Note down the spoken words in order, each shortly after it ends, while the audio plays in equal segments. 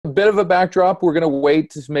bit of a backdrop. We're going to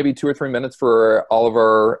wait just maybe 2 or 3 minutes for all of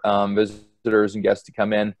our visitors and guests to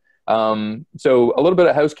come in. So a little bit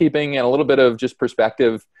of housekeeping and a little bit of just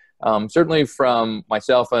perspective, certainly from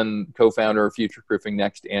myself and co-founder of Futureproofing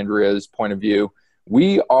Next, Andrea's point of view.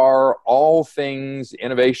 We are all things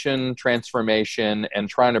innovation, transformation, and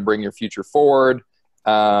trying to bring your future forward.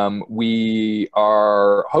 We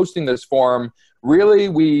are hosting this forum. Really,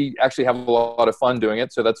 we actually have a lot of fun doing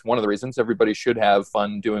it, so that's one of the reasons. Everybody should have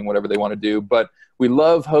fun doing whatever they want to do, but we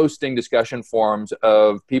love hosting discussion forums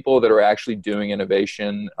of people that are actually doing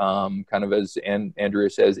innovation, kind of as Andrea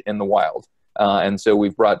says, in the wild. And so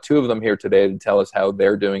we've brought 2 of them here today to tell us how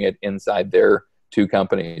they're doing it inside their 2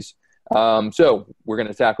 companies. So we're going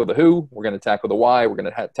to tackle the who, we're going to tackle the why, we're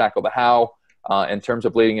going to tackle the how in terms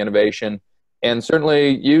of leading innovation. And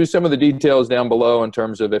certainly use some of the details down below in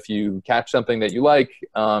terms of if you catch something that you like.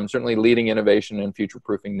 Certainly leading innovation and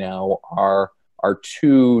future-proofing now are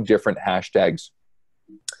 2 different hashtags.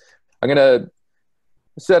 I'm going to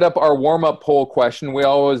set up our warm-up poll question. We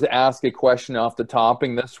always ask a question off the top,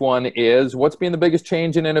 and this one is, what's been the biggest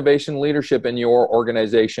change in innovation leadership in your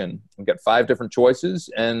organization? We've got 5 different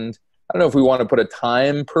choices, and I don't know if we want to put a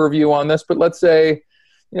time purview on this, but let's say,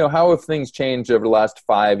 how have things changed over the last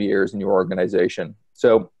 5 years in your organization?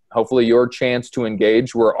 So hopefully your chance to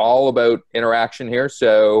engage. We're all about interaction here,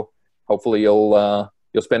 so hopefully you'll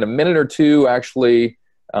spend a minute or 2 actually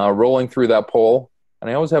rolling through that poll. And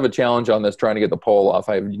I always have a challenge on this, trying to get the poll off.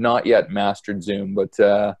 I have not yet mastered Zoom, but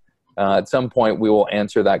at some point we will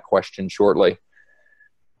answer that question shortly.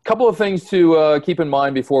 Couple of things to keep in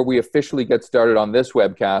mind before we officially get started on this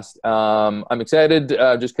webcast. I'm excited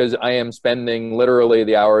just because I am spending literally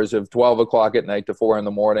the hours of 12 o'clock at night to 4 in the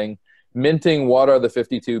morning minting what are the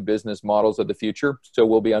 52 business models of the future. So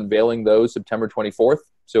we'll be unveiling those September 24th.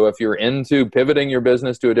 So if you're into pivoting your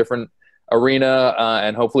business to a different arena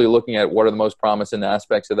and hopefully looking at what are the most promising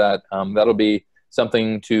aspects of that, that'll be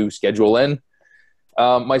something to schedule in.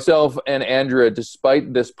 Myself and Andrea,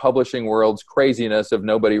 despite this publishing world's craziness of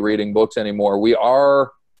nobody reading books anymore, we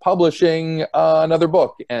are publishing another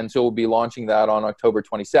book. And so we'll be launching that on October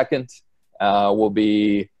 22nd.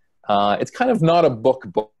 It's kind of not a book,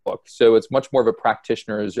 so it's much more of a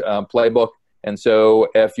practitioner's playbook. And so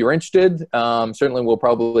if you're interested, certainly we'll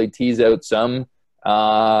probably tease out some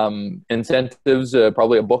incentives,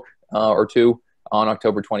 probably a book or 2 on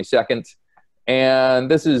October 22nd. And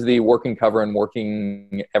this is the working cover and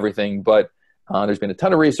working everything, but there's been a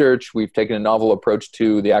ton of research. We've taken a novel approach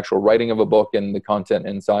to the actual writing of a book and the content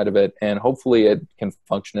inside of it, and hopefully it can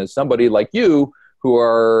function as somebody like you who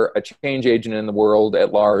are a change agent in the world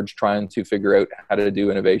at large, trying to figure out how to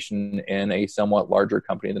do innovation in a somewhat larger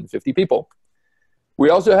company than 50 people.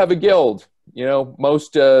 We also have a guild.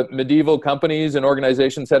 Most medieval companies and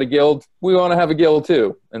organizations had a guild. We want to have a guild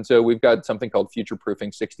too. And so we've got something called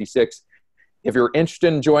Futureproofing 66. If you're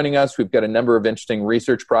interested in joining us, we've got a number of interesting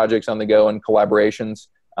research projects on the go and collaborations.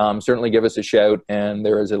 Certainly give us a shout, and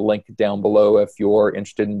there is a link down below if you're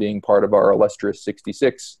interested in being part of our illustrious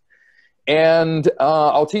 66. And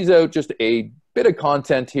I'll tease out just a bit of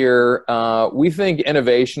content here. We think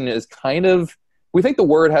innovation is we think the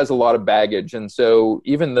word has a lot of baggage. And so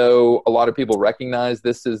even though a lot of people recognize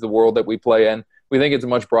this is the world that we play in, we think it's a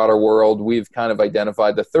much broader world. We've kind of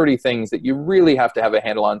identified the 30 things that you really have to have a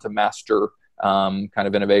handle on to master kind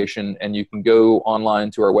of innovation. And you can go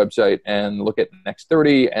online to our website and look at Next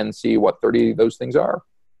 30 and see what 30 of those things are.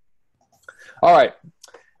 All right.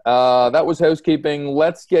 That was housekeeping.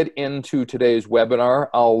 Let's get into today's webinar.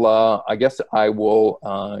 I guess I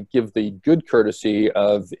will give the good courtesy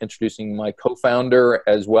of introducing my co-founder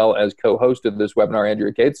as well as co-host of this webinar,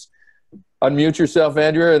 Andrea Cates. Unmute yourself,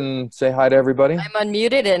 Andrea, and say hi to everybody. I'm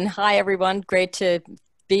unmuted, and hi, everyone. Great to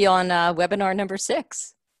be on webinar number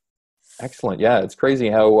 6. Excellent. Yeah, it's crazy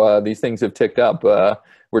how these things have ticked up.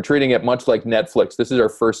 We're treating it much like Netflix. This is our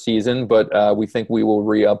first season, but we think we will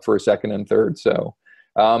re-up for a second and third. So,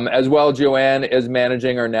 as well, Joanne is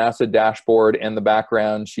managing our NASA dashboard in the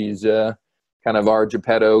background. She's kind of our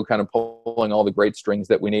Geppetto, kind of pulling all the great strings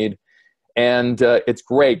that we need. And it's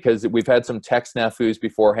great because we've had some tech snafus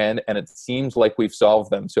beforehand, and it seems like we've solved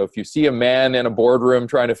them. So if you see a man in a boardroom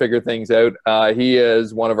trying to figure things out, he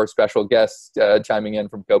is one of our special guests chiming in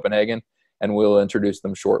from Copenhagen, and we'll introduce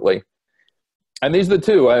them shortly. And these are the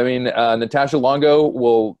 2. I mean, Natasha Longo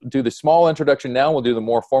will do the small introduction now. We'll do the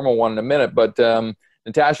more formal one in a minute. But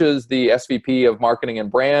Natasha is the SVP of Marketing and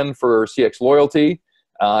Brand for cxLoyalty.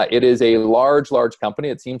 It is a large company.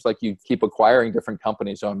 It seems like you keep acquiring different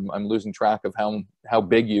companies, so I'm losing track of how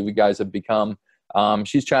big you guys have become.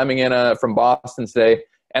 She's chiming in from Boston today.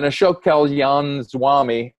 And Ashok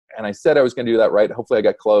Kalyanswamy and I said I was going to do that right. Hopefully I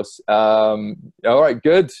got close. All right,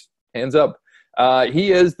 good. Hands up.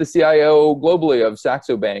 He is the CIO globally of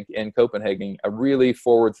Saxobank in Copenhagen, a really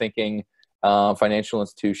forward-thinking financial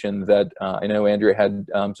institution that I know Andrea had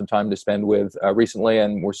some time to spend with recently,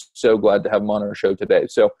 and we're so glad to have him on our show today.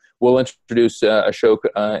 So we'll introduce Ashok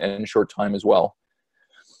in a short time as well.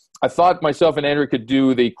 I thought myself and Andrea could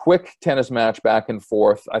do the quick tennis match back and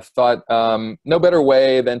forth. I thought no better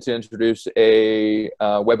way than to introduce a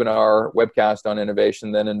webcast on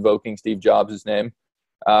innovation than invoking Steve Jobs' name.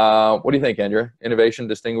 What do you think, Andrea? Innovation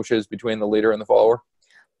distinguishes between the leader and the follower?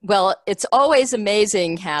 Well, it's always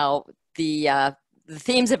amazing how the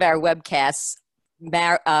themes of our webcasts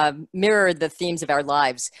mirror the themes of our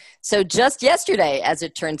lives. So just yesterday, as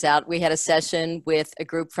it turns out, we had a session with a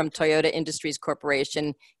group from Toyota Industries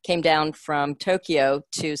Corporation, came down from Tokyo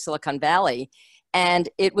to Silicon Valley. And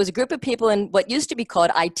it was a group of people in what used to be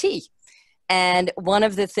called IT. And one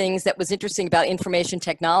of the things that was interesting about information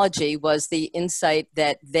technology was the insight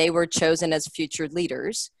that they were chosen as future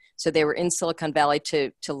leaders. So they were in Silicon Valley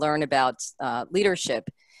to learn about leadership.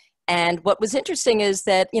 And what was interesting is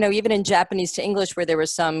that, even in Japanese to English, where there were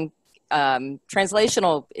some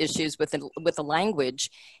translational issues with the language,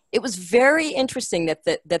 it was very interesting that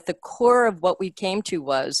the core of what we came to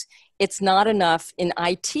was it's not enough in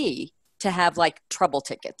IT to have like trouble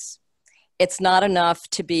tickets. It's not enough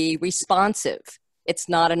to be responsive. It's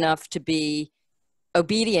not enough to be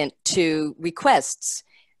obedient to requests,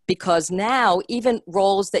 because now even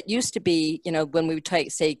roles that used to be, when we would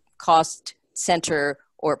say cost center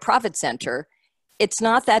or profit center, it's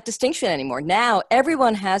not that distinction anymore. Now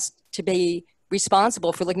everyone has to be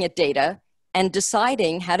responsible for looking at data and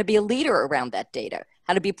deciding how to be a leader around that data,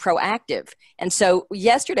 how to be proactive. And so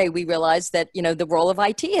yesterday we realized that, the role of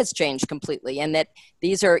IT has changed completely, and that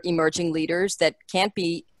these are emerging leaders that can't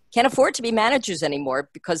afford to be managers anymore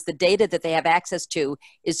because the data that they have access to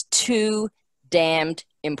is too damned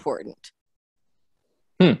important.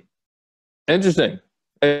 Interesting.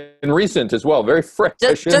 And recent as well, very fresh.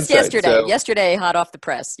 Just yesterday, yesterday, hot off the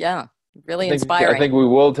press. Yeah, really inspiring. I think we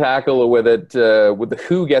will tackle with it with the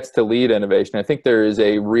who gets to lead innovation. I think there is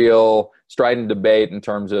a real strident debate in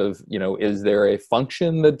terms of, is there a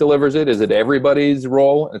function that delivers it? Is it everybody's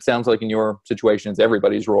role? It sounds like in your situation, it's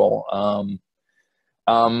everybody's role.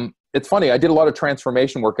 It's funny, I did a lot of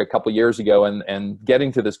transformation work a couple years ago, and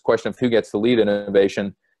getting to this question of who gets to lead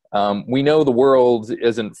innovation. We know the world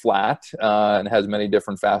isn't flat and has many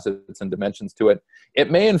different facets and dimensions to it. It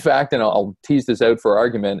may, in fact, and I'll tease this out for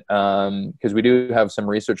argument, because we do have some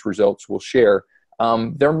research results we'll share.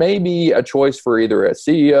 There may be a choice for either a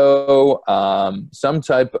CEO, some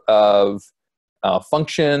type of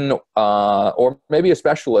function, or maybe a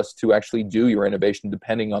specialist to actually do your innovation,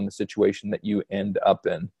 depending on the situation that you end up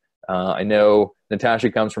in. I know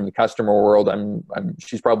Natasha comes from the customer world.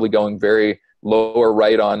 She's probably going very lower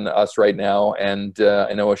right on us right now. And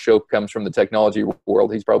I know Ashok comes from the technology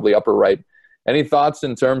world. He's probably upper right. Any thoughts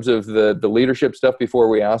in terms of the leadership stuff before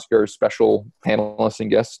we ask our special panelists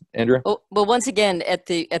and guests, Andrea? Well, once again, at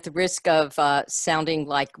the risk of sounding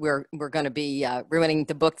like we're going to be ruining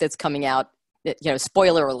the book that's coming out,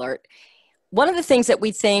 spoiler alert. One of the things that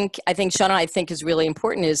I think Sean and I think is really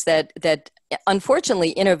important is that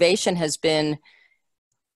unfortunately innovation has been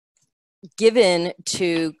given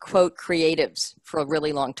to, quote, creatives for a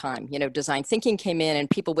really long time. Design thinking came in, and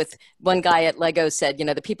one guy at Lego said,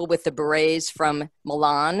 the people with the berets from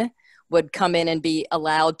Milan would come in and be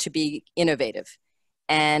allowed to be innovative.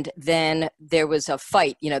 And then there was a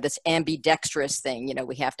fight, this ambidextrous thing,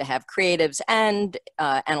 we have to have creatives and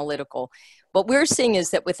analytical. What we're seeing is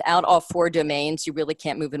that without all four domains, you really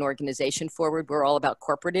can't move an organization forward. We're all about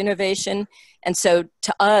corporate innovation. And so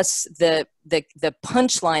to us, the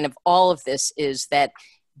punchline of all of this is that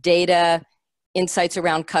data, insights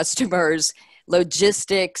around customers,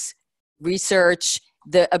 logistics, research,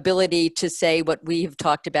 the ability to say what we've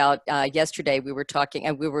talked about yesterday.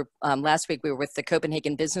 Last week, we were with the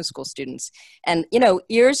Copenhagen Business School students. And,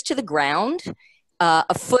 ears to the ground,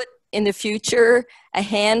 a foot in the future, a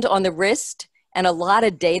hand on the wrist, and a lot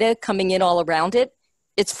of data coming in all around it.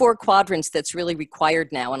 It's 4 quadrants that's really required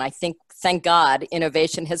now. And I think, thank God,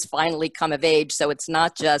 innovation has finally come of age. So it's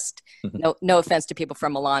not just, no offense to people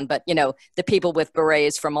from Milan, but, the people with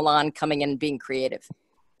berets from Milan coming in and being creative.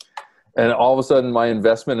 And all of a sudden, my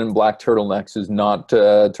investment in black turtlenecks is not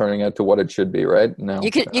turning out to what it should be, right? No. You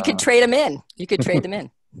could trade them in. You could trade them in.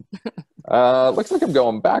 Looks like I'm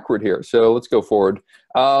going backward here, so let's go forward.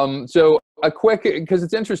 So a quick, because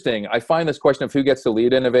it's interesting, I find this question of who gets to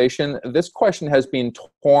lead innovation, this question has been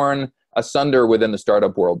torn asunder within the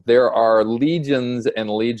startup world. There are legions and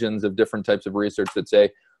legions of different types of research that say,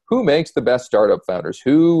 who makes the best startup founders?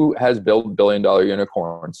 Who has built billion-dollar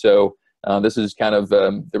unicorns? So this is kind of,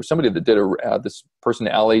 there was somebody that did this person,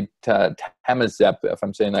 Ali Tamazep, if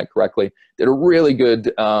I'm saying that correctly, did a really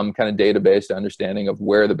good kind of database understanding of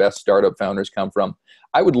where the best startup founders come from.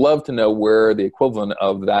 I would love to know where the equivalent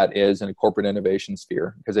of that is in a corporate innovation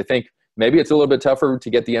sphere, because I think maybe it's a little bit tougher to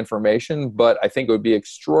get the information, but I think it would be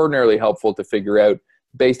extraordinarily helpful to figure out,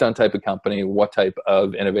 based on type of company, what type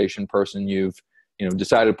of innovation person you've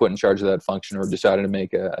decided to put in charge of that function or decided to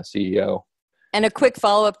make a CEO. And a quick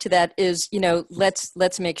follow-up to that is,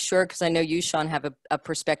 let's make sure, because I know you, Sean, have a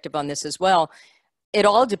perspective on this as well. It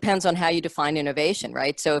all depends on how you define innovation,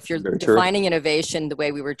 right? So if you're defining innovation the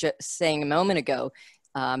way we were just saying a moment ago,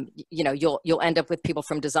 you'll end up with people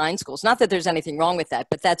from design schools. Not that there's anything wrong with that,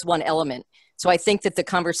 but that's one element. So I think that the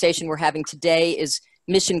conversation we're having today is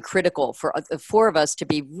mission critical for the four of us to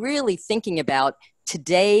be really thinking about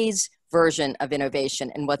today's version of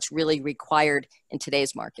innovation and what's really required in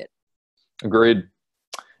today's market. Agreed.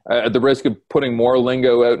 At the risk of putting more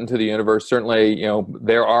lingo out into the universe, certainly,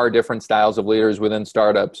 there are different styles of leaders within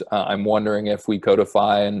startups. I'm wondering if we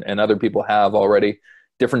codify, and other people have already,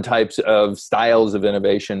 different types of styles of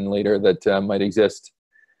innovation leader that might exist.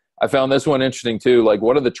 I found this one interesting too. Like,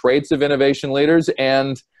 what are the traits of innovation leaders?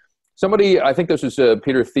 And somebody, I think this was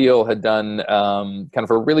Peter Thiel, had done kind of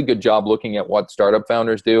a really good job looking at what startup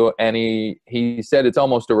founders do. And he said it's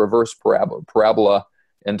almost a reverse parabola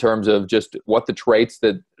in terms of just what the traits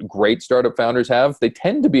that great startup founders have. They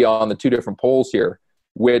tend to be on the two different poles here,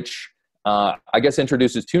 which I guess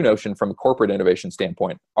introduces two notions from a corporate innovation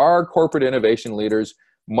standpoint. Are corporate innovation leaders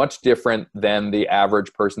much different than the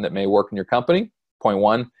average person that may work in your company? Point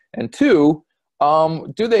one. And two,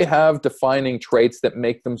 do they have defining traits that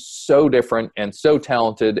make them so different and so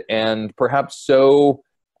talented and perhaps so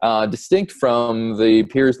distinct from the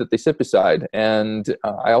peers that they sit beside? And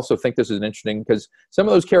I also think this is interesting because some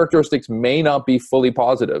of those characteristics may not be fully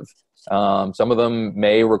positive. Some of them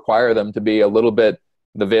may require them to be a little bit,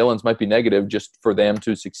 the valence might be negative just for them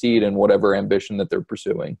to succeed in whatever ambition that they're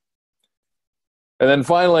pursuing. And then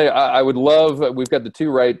finally, I would love, we've got the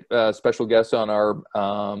two special guests on our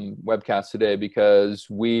webcast today, because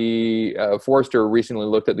Forrester recently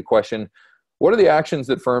looked at the question, what are the actions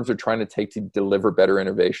that firms are trying to take to deliver better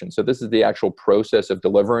innovation? So this is the actual process of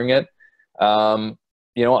delivering it. I'm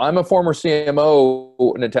a former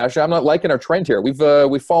CMO, Natasha. I'm not liking our trend here.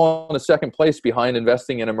 We've fallen to second place behind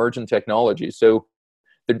investing in emerging technology. So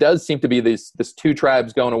there does seem to be this two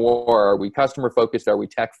tribes going to war. Are we customer focused? Are we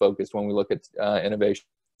tech focused when we look at innovation?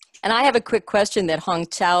 And I have a quick question that Hong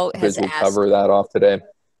Chao has asked. We'll cover that off today.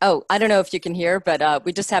 Oh, I don't know if you can hear, but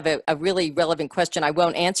we just have a really relevant question. I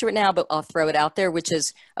won't answer it now, but I'll throw it out there, which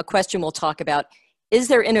is a question we'll talk about. Is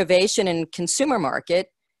there innovation in consumer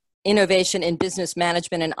market, innovation in business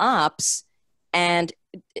management and ops, and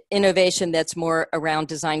innovation that's more around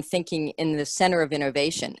design thinking in the center of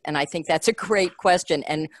innovation? And I think that's a great question.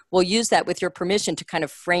 And we'll use that, with your permission, to kind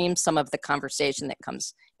of frame some of the conversation that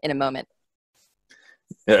comes in a moment.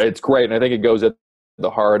 Yeah, it's great. And I think it goes at the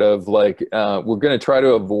heart of we're going to try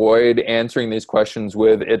to avoid answering these questions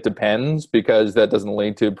with "it depends," because that doesn't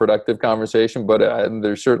lead to productive conversation. But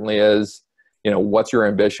there certainly is, what's your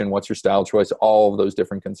ambition, what's your style choice, all of those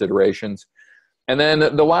different considerations. And then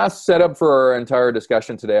the last setup for our entire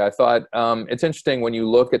discussion today, I thought it's interesting when you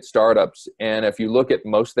look at startups, and if you look at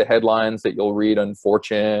most of the headlines that you'll read on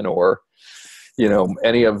Fortune or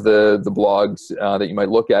any of the blogs that you might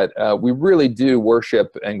look at, we really do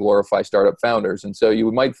worship and glorify startup founders. And so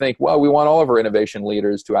you might think, well, we want all of our innovation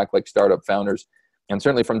leaders to act like startup founders. And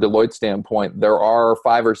certainly from Deloitte's standpoint, there are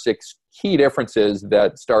 5 or 6 key differences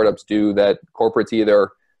that startups do that corporates either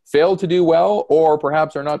fail to do well or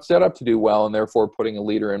perhaps are not set up to do well, and therefore putting a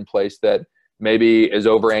leader in place that maybe is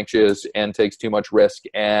over anxious and takes too much risk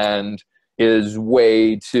and is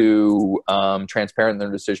way too transparent in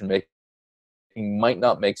their decision making might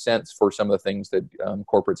not make sense for some of the things that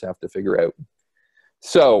corporates have to figure out.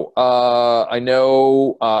 So I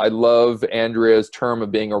know I love Andrea's term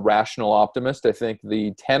of being a rational optimist. I think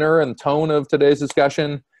the tenor and tone of today's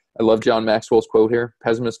discussion, I love John Maxwell's quote here: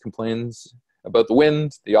 pessimist complains about the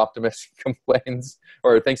wind, the optimist complains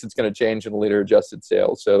or thinks it's going to change in the leader adjusted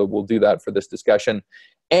sails. So we'll do that for this discussion.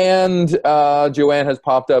 And Joanne has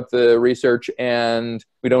popped up the research, and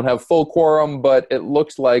we don't have full quorum, but it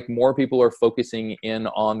looks like more people are focusing in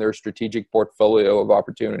on their strategic portfolio of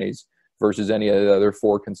opportunities versus any of the other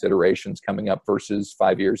 4 considerations coming up versus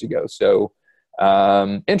 5 years ago. So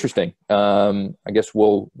interesting. I guess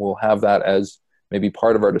we'll have that as maybe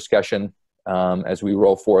part of our discussion as we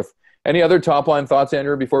roll forth. Any other top line thoughts,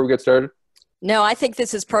 Andrew, before we get started? No, I think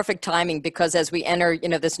this is perfect timing because as we enter,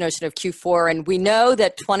 this notion of Q4, and we know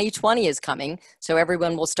that 2020 is coming, so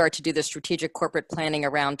everyone will start to do the strategic corporate planning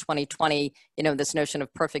around 2020, this notion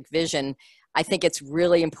of perfect vision. I think it's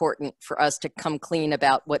really important for us to come clean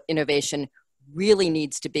about what innovation really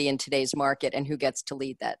needs to be in today's market and who gets to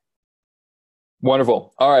lead that.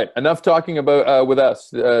 Wonderful. All right. Enough talking about with us.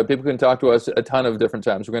 People can talk to us a ton of different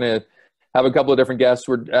times. We're going to have a couple of different guests.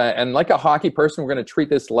 And like a hockey person, we're going to treat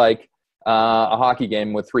this like a hockey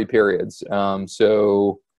game with 3 periods.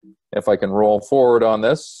 So if I can roll forward on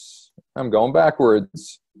this, I'm going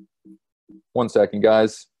backwards. 1 second,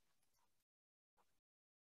 guys.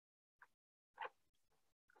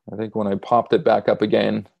 I think when I popped it back up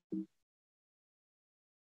again.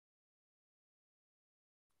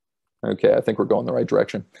 Okay, I think we're going the right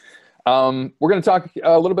direction. We're going to talk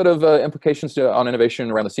a little bit of implications on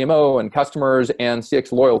innovation around the CMO and customers and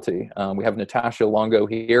cxLoyalty. We have Natasha Longo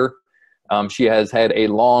here. She has had a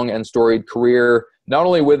long and storied career, not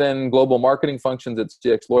only within global marketing functions at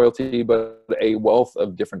cxLoyalty, but a wealth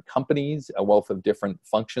of different companies, a wealth of different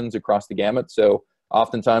functions across the gamut. So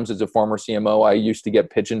oftentimes as a former CMO, I used to get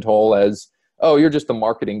pigeonholed as, oh, you're just the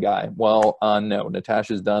marketing guy. Well, no,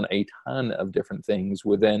 Natasha's done a ton of different things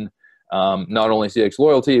within not only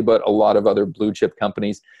cxLoyalty, but a lot of other blue chip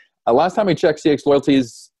companies. Last time I checked, cxLoyalty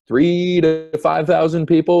is 3,000 to 5,000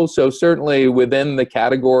 people. So certainly within the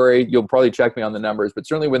category, you'll probably check me on the numbers, but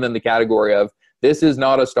certainly within the category of this is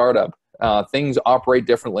not a startup. Things operate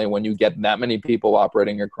differently when you get that many people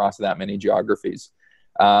operating across that many geographies.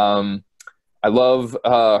 I love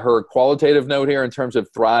her qualitative note here in terms of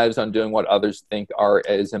thrives on doing what others think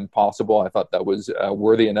is impossible. I thought that was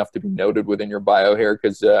worthy enough to be noted within your bio here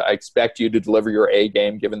because I expect you to deliver your A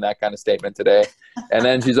game given that kind of statement today. And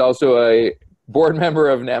then she's also a board member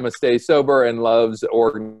of Namaste Sober and loves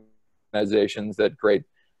organizations that create,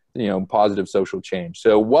 positive social change.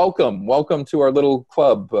 So welcome to our little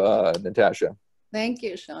club, Natasha. Thank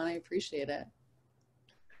you, Sean. I appreciate it.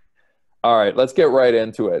 All right, let's get right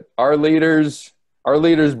into it. Our leaders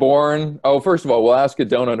born. Oh, first of all, we'll ask a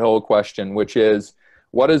donut hole question, which is,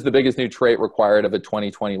 what is the biggest new trait required of a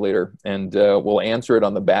 2020 leader? And we'll answer it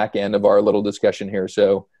on the back end of our little discussion here.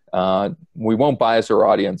 So we won't bias our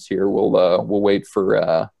audience here. We'll wait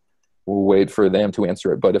for them to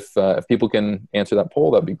answer it. But if people can answer that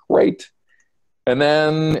poll, that'd be great. And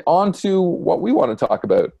then on to what we want to talk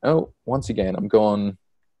about. Oh, once again, I'm going.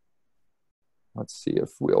 Let's see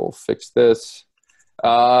if we'll fix this.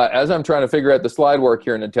 As I'm trying to figure out the slide work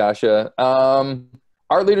here, Natasha,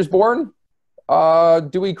 are leaders born?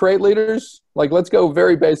 Do we create leaders? Let's go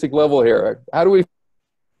very basic level here. How do we?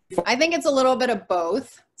 I think it's a little bit of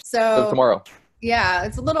both. So tomorrow. Yeah,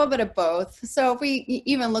 it's a little bit of both. So if we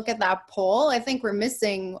even look at that poll, I think we're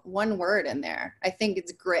missing one word in there. I think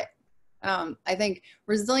it's grit. I think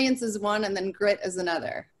resilience is one and then grit is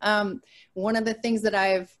another. One of the things that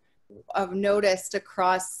I've noticed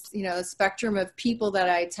across the spectrum of people that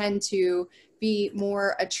I tend to be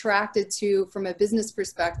more attracted to from a business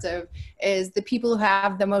perspective is the people who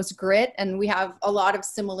have the most grit, and we have a lot of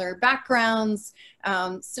similar backgrounds,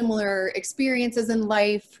 similar experiences in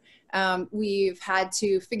life. We've had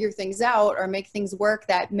to figure things out or make things work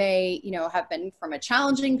that may have been from a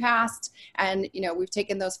challenging past, and we've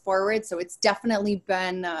taken those forward. So it's definitely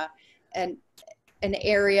been an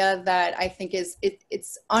area that I think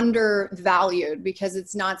it's undervalued because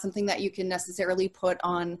it's not something that you can necessarily put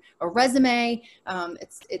on a resume.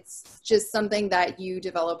 It's just something that you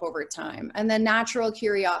develop over time. And then natural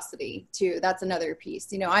curiosity too. That's another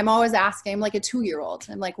piece. I'm always asking, I'm like a 2-year-old.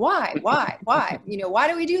 I'm like, why? Why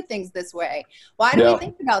do we do things this way? Why do we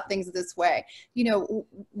think about things this way?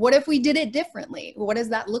 What if we did it differently? What does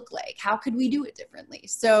that look like? How could we do it differently?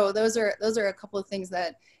 So those are a couple of things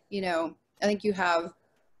that, I think you have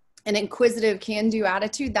an inquisitive can-do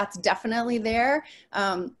attitude. That's definitely there,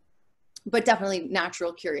 but definitely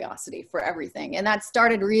natural curiosity for everything. And that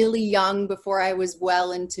started really young before I was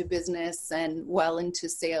well into business and well into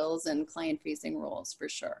sales and client-facing roles, for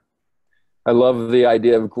sure. I love the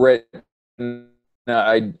idea of grit.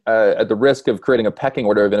 At the risk of creating a pecking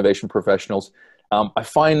order of innovation professionals, I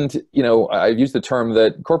find, I've used the term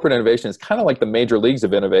that corporate innovation is kind of like the major leagues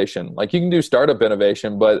of innovation. You can do startup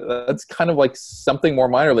innovation, but that's kind of like something more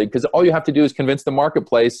minor league because all you have to do is convince the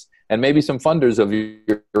marketplace and maybe some funders of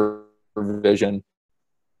your vision.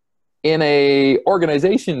 In a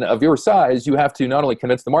organization of your size, you have to not only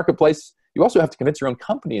convince the marketplace, you also have to convince your own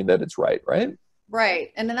company that it's right?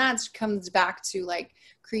 Right. And then that comes back to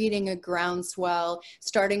creating a groundswell,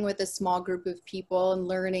 starting with a small group of people and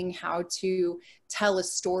learning how to tell a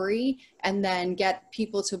story and then get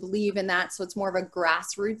people to believe in that. So it's more of a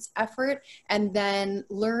grassroots effort, and then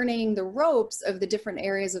learning the ropes of the different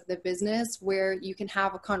areas of the business where you can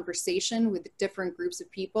have a conversation with different groups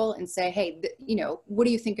of people and say, hey, you know, what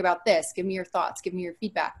do you think about this? Give me your thoughts, give me your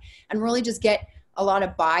feedback, and really just get a lot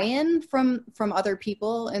of buy-in from other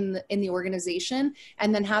people in the organization,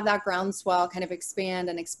 and then have that groundswell kind of expand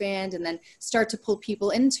and then start to pull people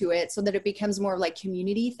into it so that it becomes more like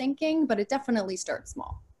community thinking, but it definitely starts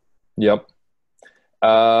small. Yep.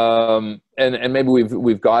 And maybe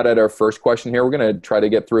we've got at our first question here. We're going to try to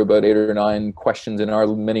get through about 8 or 9 questions in our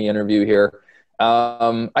mini interview here.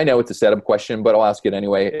 I know it's a setup question, but I'll ask it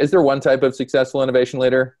anyway. Is there one type of successful innovation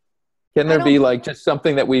leader? Can there be like just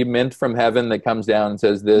something that we mint from heaven that comes down and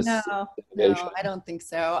says this? No, I don't think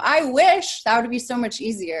so. I wish that would be so much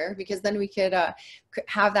easier, because then we could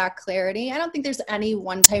have that clarity. I don't think there's any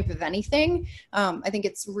one type of anything. I think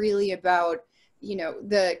it's really about, you know,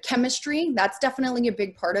 the chemistry. That's definitely a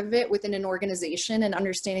big part of it within an organization, and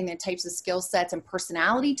understanding the types of skill sets and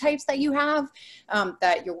personality types that you have,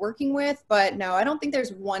 that you're working with. But no, I don't think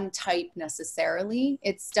there's one type necessarily.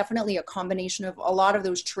 It's definitely a combination of a lot of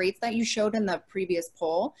those traits that you showed in the previous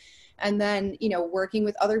poll. And then, you know, working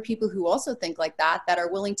with other people who also think like that are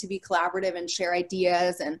willing to be collaborative and share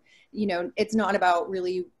ideas. And, you know, it's not about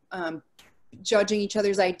really judging each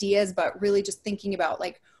other's ideas, but really just thinking about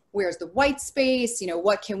like, where's the white space? You know,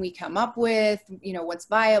 what can we come up with? You know, what's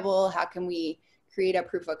viable? How can we create a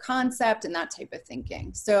proof of concept, and that type of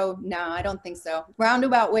thinking? So no, I don't think so.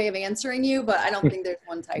 Roundabout way of answering you, but I don't think there's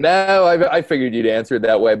one type. No, I figured you'd answer it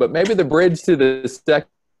that way, but maybe the bridge to the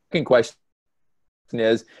second question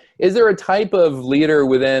is there a type of leader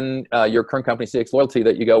within your current company, cxLoyalty,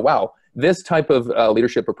 that you go, wow, this type of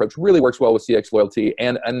leadership approach really works well with cxLoyalty,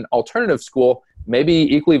 and an alternative school, maybe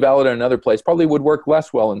equally valid in another place, probably would work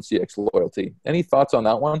less well in cxLoyalty? Any thoughts on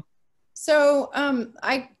that one? So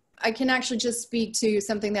I can actually just speak to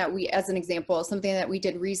something that we, as an example, something that we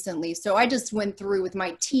did recently. So I just went through with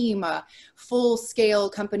my team a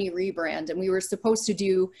full-scale company rebrand, and we were supposed to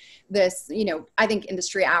do this, you know, I think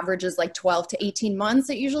industry average is like 12 to 18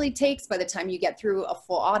 months it usually takes by the time you get through a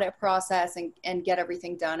full audit process and get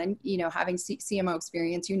everything done. And, you know, having CMO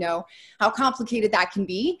experience, you know how complicated that can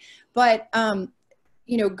be. But,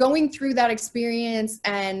 you know, going through that experience,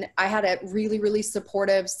 and I had a really, really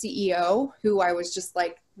supportive CEO who I was just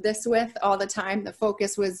like this with all the time. The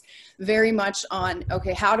focus was very much on,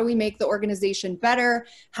 okay, how do we make the organization better?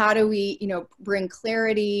 How do we, you know, bring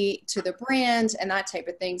clarity to the brand and that type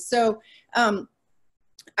of thing? So,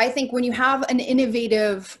 I think when you have an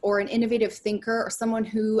innovative thinker, or someone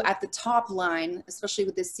who at the top line, especially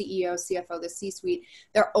with the CEO, CFO, the C-suite,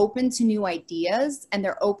 they're open to new ideas and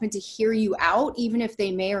they're open to hear you out, even if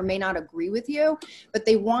they may or may not agree with you, but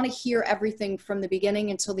they want to hear everything from the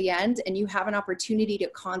beginning until the end. And you have an opportunity to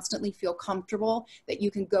constantly feel comfortable that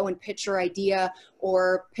you can go and pitch your idea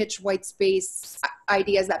or pitch white space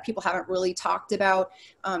ideas that people haven't really talked about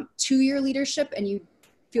to your leadership, and you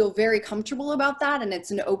feel very comfortable about that, and it's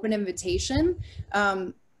an open invitation,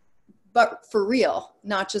 but for real,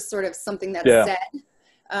 not just sort of something that's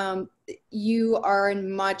said. You are in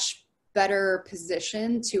much better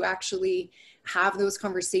position to actually have those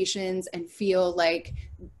conversations and feel like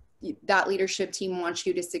that leadership team wants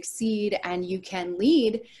you to succeed, and you can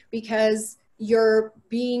lead because you're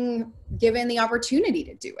being given the opportunity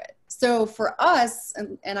to do it. So for us,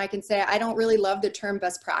 and I can say I don't really love the term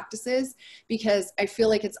best practices, because I feel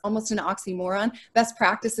like it's almost an oxymoron. Best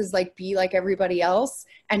practices like be like everybody else,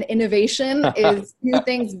 and innovation is new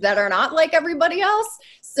things that are not like everybody else.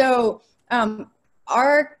 So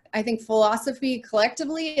our, I think, philosophy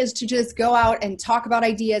collectively is to just go out and talk about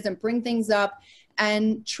ideas and bring things up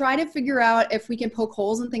and try to figure out if we can poke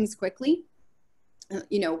holes in things quickly,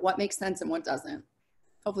 you know, what makes sense and what doesn't.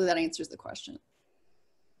 Hopefully that answers the question.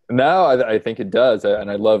 No, I think it does.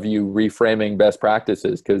 And I love you reframing best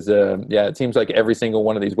practices, because, yeah, it seems like every single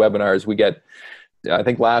one of these webinars we get, I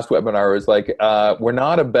think last webinar was like, we're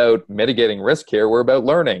not about mitigating risk here, we're about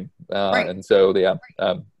learning. Right. And so, yeah,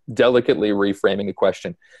 delicately reframing a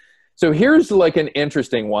question. So here's like an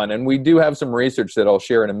interesting one, and we do have some research that I'll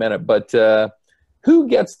share in a minute, but who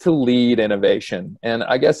gets to lead innovation? And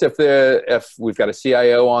I guess if we've got a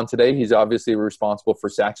CIO on today, he's obviously responsible for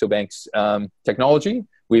Saxobank's technology.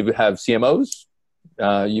 We have CMOs.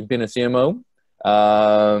 You've been a CMO.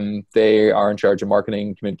 They are in charge of marketing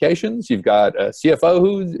and communications. You've got a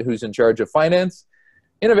CFO who's in charge of finance.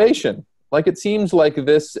 Innovation. like it seems like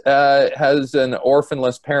this has an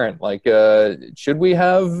orphanless parent. Like, should we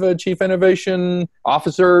have a chief innovation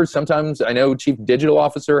officer? Sometimes I know chief digital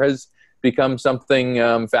officer has become something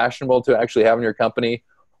fashionable to actually have in your company.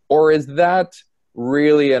 Or is that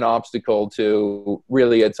really an obstacle to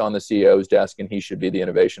really it's on the CEO's desk and he should be the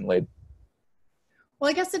innovation lead? Well,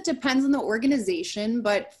 I guess it depends on the organization,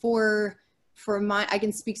 but for my, I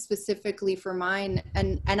can speak specifically for mine,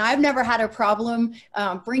 and I've never had a problem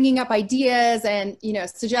bringing up ideas and, you know,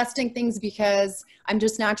 suggesting things, because I'm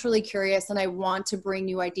just naturally curious and I want to bring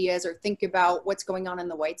new ideas or think about what's going on in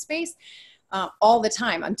the white space all the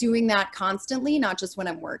time. I'm doing that constantly, not just when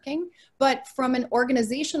I'm working. But from an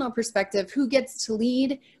organizational perspective, who gets to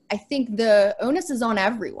lead? I think the onus is on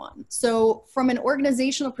everyone. So from an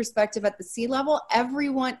organizational perspective at the C-level,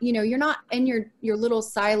 everyone, you know, you're not in your little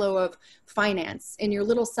silo of finance, in your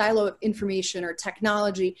little silo of information or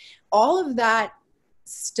technology. All of that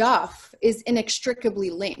stuff is inextricably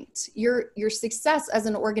linked. Your success as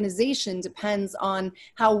an organization depends on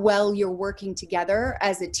how well you're working together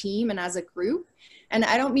as a team and as a group. And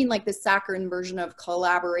I don't mean like the saccharine version of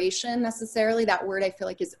collaboration necessarily. That word I feel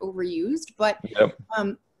like is overused, but Yep.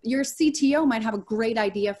 Your CTO might have a great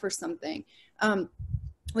idea for something.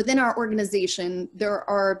 Within our organization, there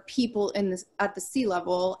are people at the C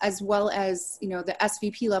level, as well as, you know, the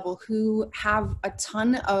SVP level, who have a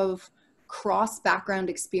ton of cross background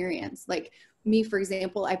experience. Like me, for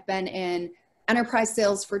example, I've been in enterprise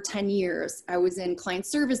sales for 10 years. I was in client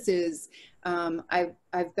services.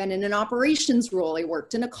 I've been in an operations role. I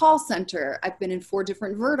worked in a call center. I've been in 4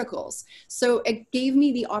 different verticals. So it gave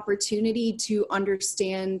me the opportunity to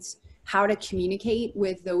understand how to communicate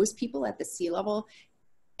with those people at the C level,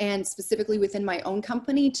 and specifically within my own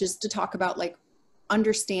company, just to talk about like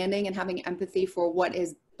understanding and having empathy for what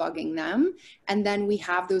is bugging them. And then we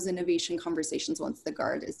have those innovation conversations once the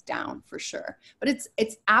guard is down, for sure. But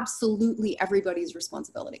it's absolutely everybody's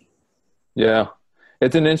responsibility. Yeah.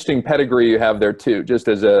 It's an interesting pedigree you have there too, just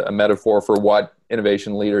as a metaphor for what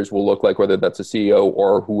innovation leaders will look like, whether that's a CEO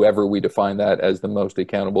or whoever we define that as the most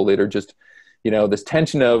accountable leader. Just, you know, this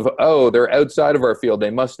tension of, oh, they're outside of our field, they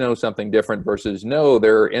must know something different, versus no,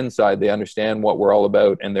 they're inside, they understand what we're all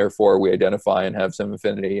about, and therefore we identify and have some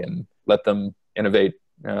affinity and let them innovate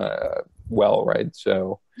well, right?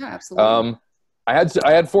 So yeah, absolutely. I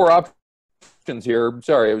had 4 options here.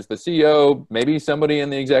 Sorry, it was the CEO, maybe somebody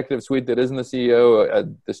in the executive suite that isn't the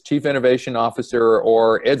CEO, this chief innovation officer,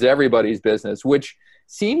 or it's everybody's business, which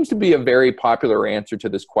seems to be a very popular answer to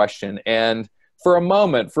this question. And for a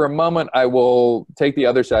moment, I will take the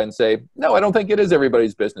other side and say, no, I don't think it is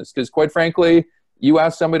everybody's business. Because quite frankly, you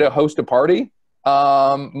ask somebody to host a party,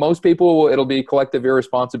 most people, it'll be collective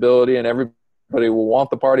irresponsibility and everybody will want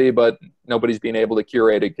the party, but nobody's being able to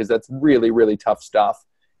curate it, because that's really, really tough stuff.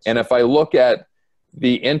 And if I look at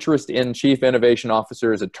the interest in chief innovation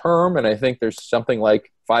officer as a term, and I think there's something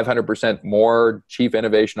like 500% more chief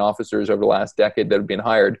innovation officers over the last decade that have been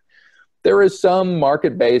hired, there is some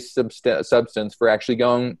market-based substance for actually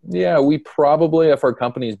going, yeah, we probably, if our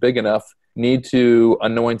company is big enough, need to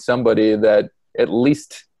anoint somebody that at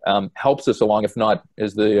least helps us along, if not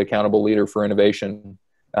is the accountable leader for innovation.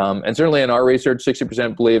 And certainly in our research,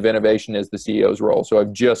 60% believe innovation is the CEO's role. So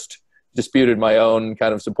I've just disputed my own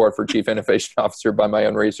kind of support for chief innovation officer by my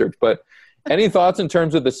own research. But any thoughts in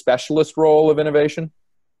terms of the specialist role of innovation?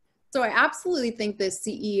 So I absolutely think the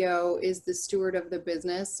CEO is the steward of the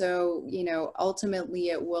business. So, you know, ultimately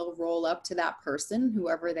it will roll up to that person,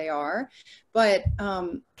 whoever they are. But,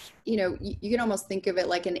 you know, you can almost think of it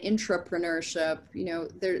like an intrapreneurship. You know,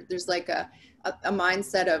 there's like a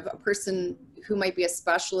mindset of a person who might be a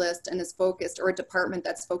specialist and is focused, or a department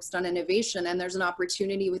that's focused on innovation. And there's an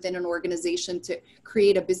opportunity within an organization to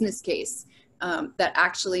create a business case that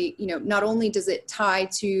actually, you know, not only does it tie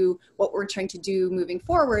to what we're trying to do moving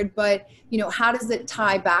forward, but, you know, how does it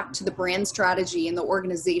tie back to the brand strategy and the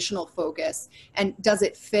organizational focus? And does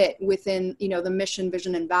it fit within, you know, the mission,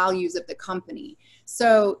 vision, and values of the company?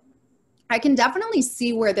 So I can definitely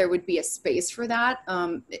see where there would be a space for that.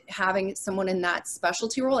 Having someone in that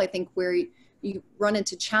specialty role, I think where you run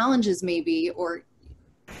into challenges maybe, or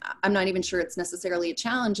I'm not even sure it's necessarily a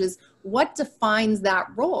challenge, is what defines that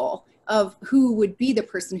role of who would be the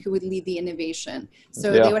person who would lead the innovation.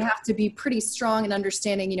 So they would have to be pretty strong in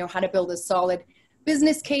understanding, you know, how to build a solid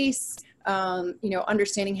business case, you know,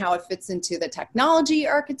 understanding how it fits into the technology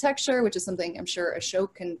architecture, which is something I'm sure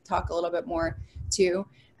Ashok can talk a little bit more to.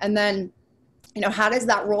 And then, you know, how does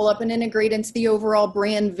that roll up and integrate into the overall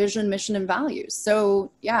brand vision, mission, and values?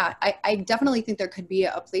 So yeah, I definitely think there could be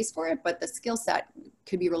a place for it, but the skill set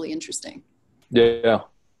could be really interesting. Yeah.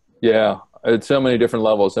 At so many different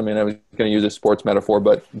levels. I mean, I was going to use a sports metaphor,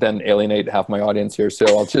 but then alienate half my audience here. So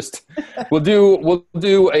I'll just, we'll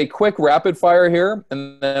do a quick rapid fire here,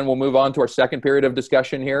 and then we'll move on to our second period of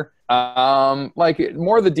discussion here. Like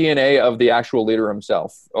more the DNA of the actual leader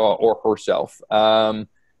himself or herself. You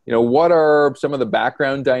know, what are some of the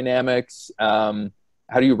background dynamics? How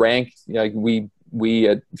do you rank? Like we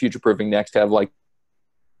at Futureproofing Next have like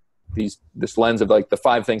this lens of like the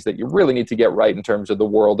 5 things that you really need to get right in terms of the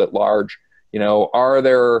world at large. You know,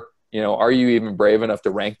 are you even brave enough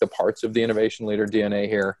to rank the parts of the innovation leader DNA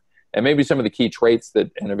here? And maybe some of the key traits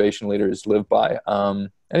that innovation leaders live by.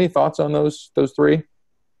 Any thoughts on those 3?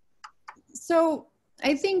 So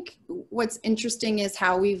I think what's interesting is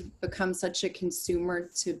how we've become such a consumer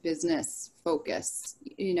to business focus,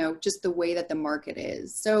 you know, just the way that the market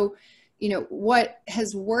is. So, you know, what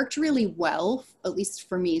has worked really well, at least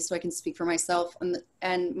for me, so I can speak for myself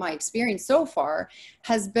and my experience so far,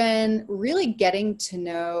 has been really getting to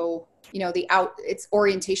know, you know, its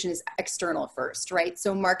orientation is external first, right?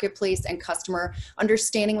 So marketplace and customer,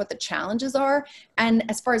 understanding what the challenges are. And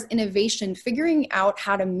as far as innovation, figuring out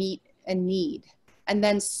how to meet a need and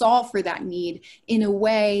then solve for that need in a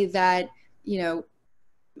way that, you know,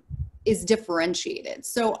 is differentiated.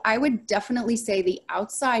 So I would definitely say the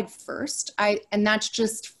outside first. And that's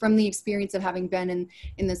just from the experience of having been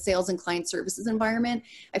in the sales and client services environment.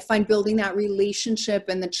 I find building that relationship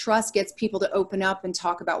and the trust gets people to open up and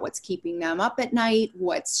talk about what's keeping them up at night,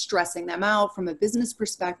 what's stressing them out from a business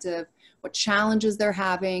perspective, what challenges they're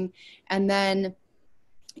having. And then,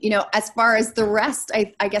 you know, as far as the rest,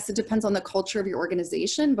 I guess it depends on the culture of your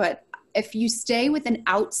organization, but if you stay with an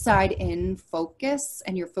outside in focus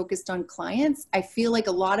and you're focused on clients, I feel like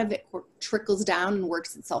a lot of it trickles down and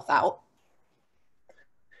works itself out.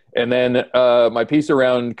 And then my piece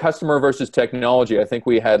around customer versus technology, I think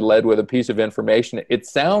we had led with a piece of information. It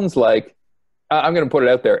sounds like, I'm going to put it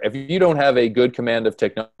out there, if you don't have a good command of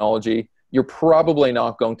technology, you're probably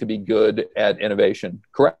not going to be good at innovation,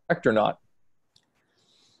 correct or not?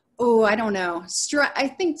 Oh, I don't know. I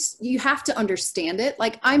think you have to understand it.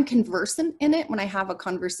 Like I'm conversant in it when I have a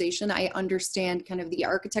conversation. I understand kind of the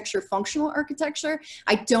architecture, functional architecture.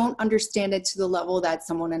 I don't understand it to the level that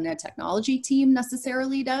someone in a technology team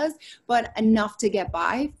necessarily does, but enough to get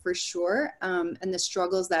by for sure. And the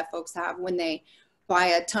struggles that folks have when they buy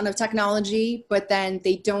a ton of technology, but then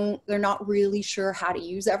they're not really sure how to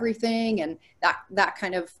use everything. And that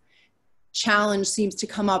kind of challenge seems to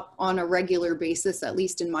come up on a regular basis, at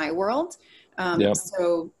least in my world.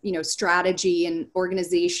 So, you know, strategy and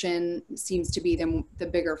organization seems to be the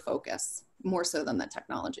bigger focus, more so than the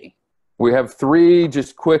technology. We have 3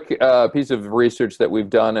 just quick pieces of research that we've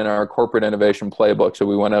done in our corporate innovation playbook. So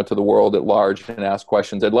we went out to the world at large and asked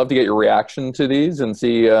questions. I'd love to get your reaction to these and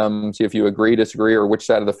see if you agree, disagree, or which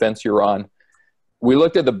side of the fence you're on. We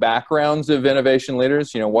looked at the backgrounds of innovation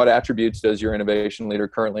leaders. You know, what attributes does your innovation leader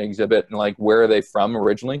currently exhibit, and like where are they from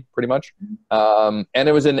originally, pretty much. And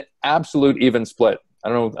it was an absolute even split. I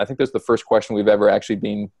don't know. I think that's the first question we've ever actually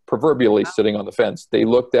been proverbially sitting on the fence. They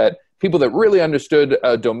looked at people that really understood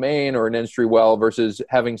a domain or an industry well versus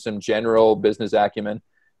having some general business acumen.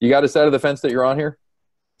 You got a side of the fence that you're on here?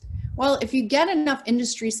 Well, if you get enough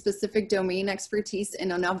industry-specific domain expertise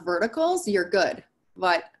in enough verticals, you're good.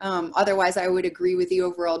 But otherwise, I would agree with the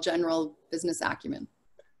overall general business acumen.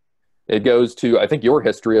 It goes to, I think, your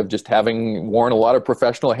history of just having worn a lot of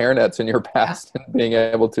professional hairnets in your past and being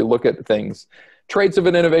able to look at things. Traits of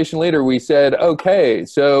an innovation leader, we said, okay,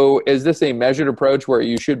 so is this a measured approach where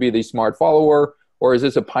you should be the smart follower, or is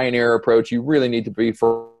this a pioneer approach? You really need to be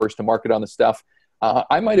first to market on the stuff.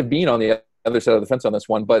 I might have been on the other side of the fence on this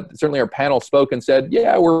one, but certainly our panel spoke and said,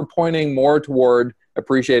 yeah, we're pointing more toward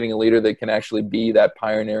appreciating a leader that can actually be that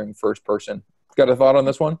pioneering first person. Got a thought on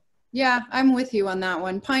this one? Yeah, I'm with you on that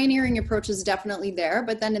one. Pioneering approach is definitely there,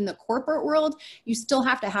 but then in the corporate world, you still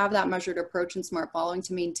have to have that measured approach and smart following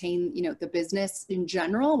to maintain, you know, the business in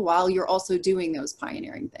general while you're also doing those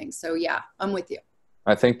pioneering things. So yeah, I'm with you.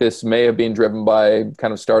 I think this may have been driven by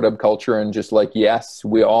kind of startup culture and just like, yes,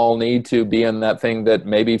 we all need to be in that thing that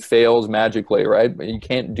maybe fails magically, right? But you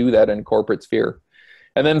can't do that in corporate sphere.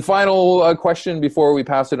 And then final question before we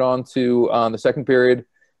pass it on to the second period.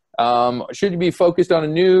 Should you be focused on a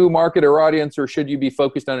new market or audience, or should you be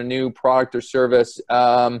focused on a new product or service?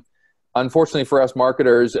 Unfortunately for us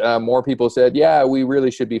marketers, more people said, yeah, we really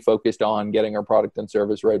should be focused on getting our product and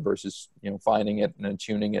service right versus, you know, finding it and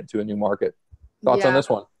tuning it to a new market. Thoughts on this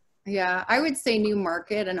one? Yeah, I would say new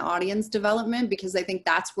market and audience development, because I think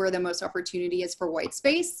that's where the most opportunity is for white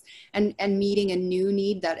space and meeting a new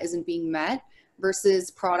need that isn't being met, versus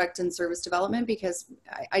product and service development, because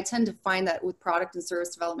I tend to find that with product and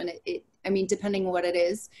service development, I mean, depending on what it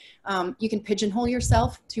is. You can pigeonhole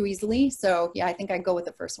yourself too easily. So yeah, I think I'd go with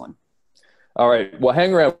the first one. All right. Well,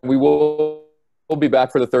 hang around. We'll be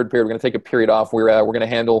back for the third period. We're going to take a period off. We're going to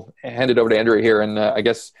hand it over to Andrea here. And I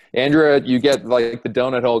guess, Andrea, you get like the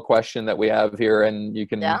donut hole question that we have here, and you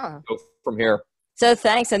can go from here. So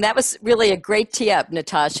thanks. And that was really a great tee up,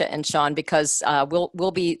 Natasha and Sean, because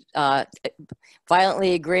we'll be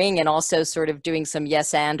violently agreeing and also sort of doing some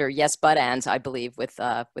yes and or yes but ands, I believe, with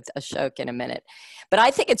Ashok in a minute. But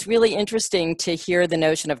I think it's really interesting to hear the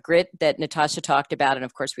notion of grit that Natasha talked about. And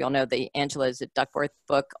of course, we all know the Angela's at Duckworth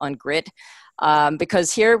book on grit,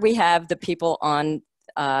 because here we have the people on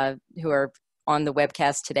who are on the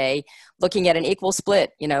webcast today looking at an equal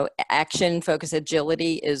split. You know, action, focus,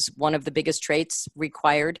 agility is one of the biggest traits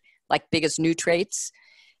required, like biggest new traits.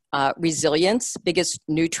 Resilience, biggest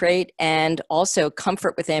new trait, and also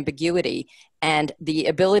comfort with ambiguity. And the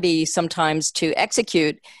ability sometimes to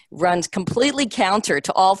execute runs completely counter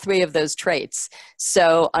to all three of those traits.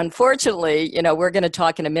 So unfortunately, you know, we're going to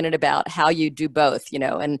talk in a minute about how you do both, you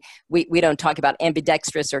know, and we don't talk about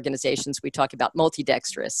ambidextrous organizations, we talk about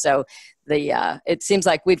multidextrous. So it seems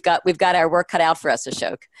like we've got our work cut out for us,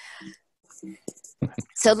 Ashok.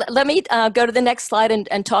 So let me go to the next slide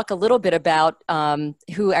and talk a little bit about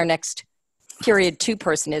who our next period 2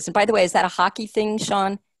 person is. And by the way, is that a hockey thing,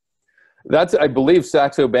 Sean? That's, I believe,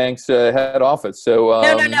 Saxobank's head office. So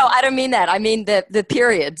no, I don't mean that. I mean the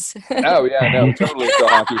periods. Oh yeah, no, totally, it's a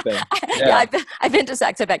hockey thing. Yeah, I've been to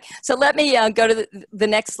Saxobank. So let me go to the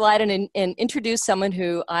next slide and introduce someone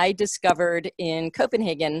who I discovered in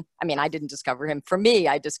Copenhagen. I mean, I didn't discover him. For me,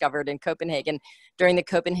 I discovered in Copenhagen during the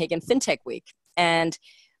Copenhagen FinTech Week. And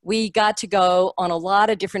we got to go on a lot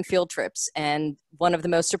of different field trips. And one of the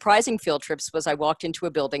most surprising field trips was I walked into a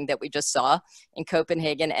building that we just saw in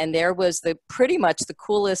Copenhagen, and there was pretty much the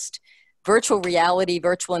coolest virtual reality,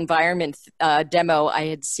 virtual environment demo I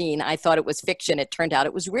had seen. I thought it was fiction. It turned out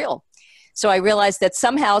it was real. So I realized that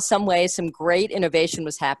somehow, some way, some great innovation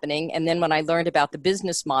was happening. And then when I learned about the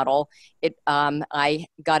business model, I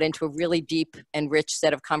got into a really deep and rich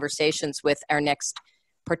set of conversations with our next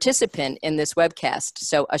participant in this webcast.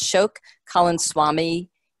 So Ashok Kalyanswamy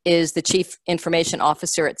is the Chief Information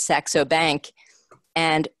Officer at Saxobank,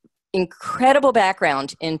 and incredible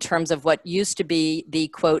background in terms of what used to be the,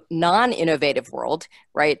 quote, non-innovative world,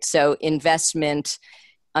 right? So investment,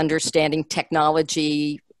 understanding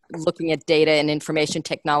technology, looking at data and information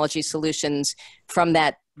technology solutions from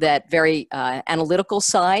that very analytical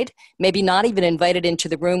side, maybe not even invited into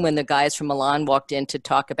the room when the guys from Milan walked in to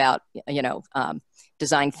talk about,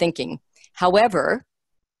 design thinking. However,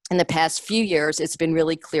 in the past few years, it's been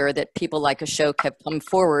really clear that people like Ashok have come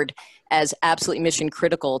forward as absolutely mission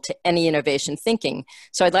critical to any innovation thinking.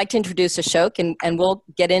 So I'd like to introduce Ashok, and we'll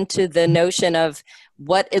get into the notion of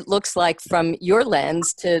what it looks like from your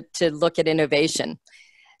lens to look at innovation.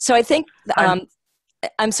 So I think,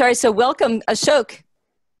 I'm sorry, so welcome, Ashok.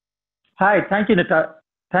 Hi, thank you, Natasha.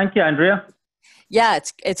 Thank you, Andrea. Yeah,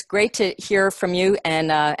 it's great to hear from you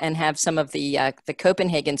and have some of the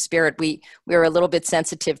Copenhagen spirit. We are a little bit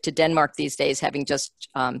sensitive to Denmark these days, having just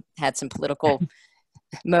had some political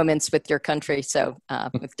moments with your country. So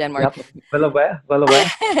with Denmark, yep. Well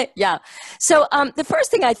aware. Yeah. So the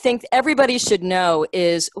first thing I think everybody should know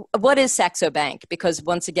is, what is Saxobank? Because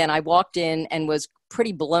once again, I walked in and was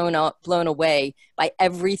pretty blown away by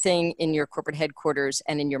everything in your corporate headquarters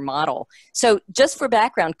and in your model. So just for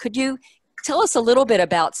background, could you tell us a little bit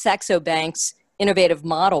about Saxobank's innovative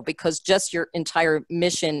model, because just your entire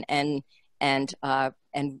mission and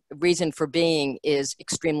reason for being is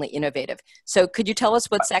extremely innovative. So could you tell us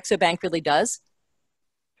what Saxobank really does?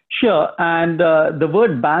 Sure. And the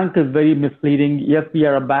word bank is very misleading. Yes, we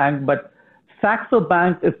are a bank, but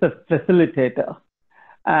Saxobank is a facilitator.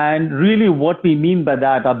 And really what we mean by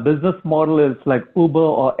that, our business model is like Uber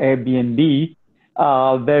or Airbnb,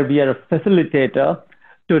 where we are a facilitator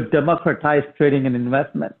to democratize trading and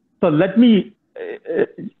investment. So let me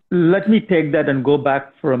take that and go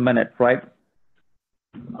back for a minute, right?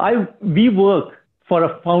 We work for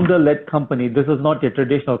a founder-led company. This is not your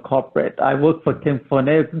traditional corporate. I work for Tim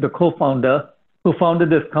Fernay, the co-founder, who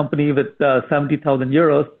founded this company with 70,000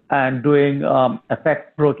 euros and doing FX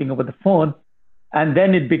broking over the phone. And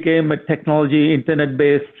then it became a technology,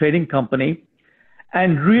 internet-based trading company.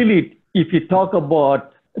 And really, if you talk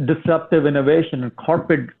about disruptive innovation and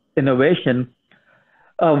corporate innovation,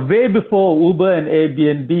 way before Uber and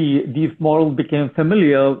Airbnb, these models became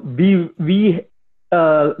familiar.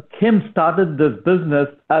 Kim started this business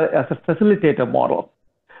as a facilitator model.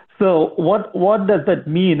 So what does that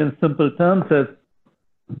mean in simple terms is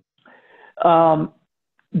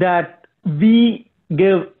that we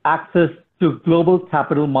give access to global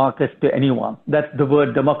capital markets to anyone. That's the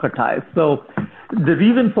word democratize. So the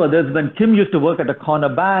reason for this, when Kim used to work at a corner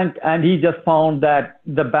bank and he just found that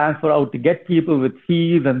the banks were out to get people with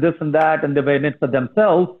fees and this and that, and they were in it for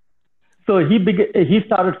themselves. So he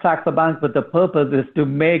started Saxobank with the purpose is to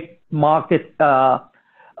make markets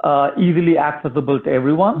easily accessible to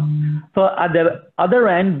everyone. So at the other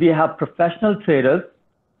end, we have professional traders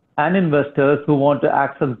and investors who want to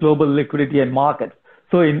access global liquidity and markets.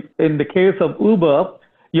 So in the case of Uber,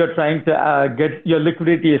 you're trying to get your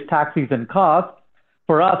liquidity is taxis and cars.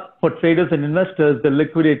 For us, for traders and investors, the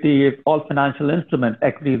liquidity is all financial instruments,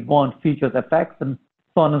 equities, bonds, futures, FX, and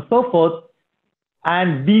so on and so forth.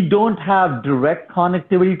 And we don't have direct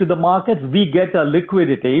connectivity to the markets. We get a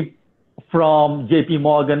liquidity from JP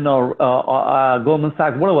Morgan or Goldman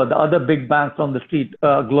Sachs, whatever, the other big banks on the street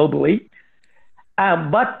globally.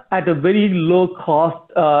 But at a very low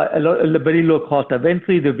cost, very low cost of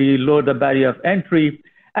entry, there will be lower the barrier of entry,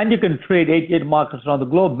 and you can trade 88 markets around the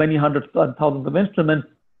globe, many hundreds and thousands of instruments,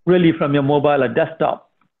 really from your mobile or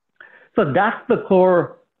desktop. So that's the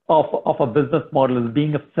core of a business model, is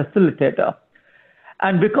being a facilitator.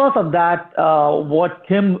 And because of that, what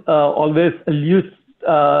Kim always alludes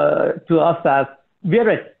to us as, we're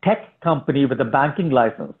a tech company with a banking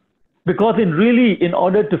license. Because in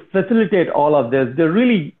order to facilitate all of this, there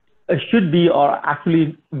really should be, or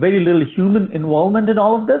actually very little human involvement in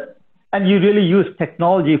all of this. And you really use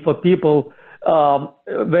technology for people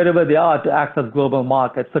wherever they are to access global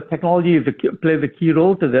markets. So technology plays a key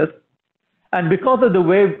role to this. And because of the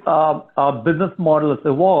way our business model has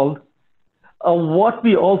evolved, what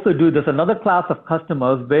we also do, there's another class of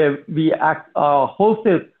customers where we act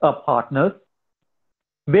wholesale partners,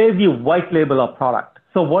 where we white label our product.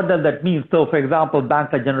 So what does that mean? So for example,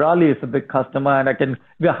 Banca Generali is a big customer, and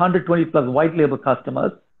we are 120 plus white label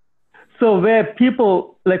customers. So where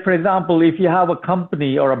people, like for example, if you have a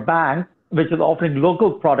company or a bank which is offering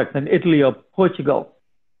local products in Italy or Portugal,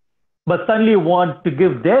 but suddenly want to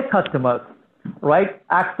give their customers, right,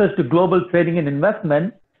 access to global trading and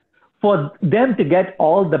investment, for them to get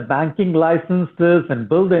all the banking licenses and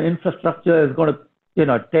build the infrastructure is going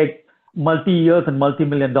to, take multi-years and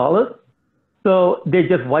multi-million dollars. So they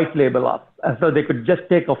just white label us. And so they could just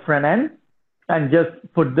take a front end and just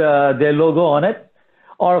put their logo on it,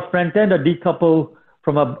 or a front end or decouple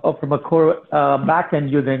from a core back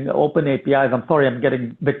end using open APIs. I'm sorry, I'm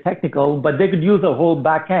getting a bit technical, but they could use a whole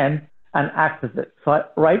back end and access it. So,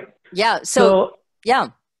 right? Yeah. So yeah.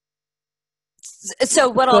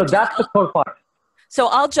 So that's the core part. So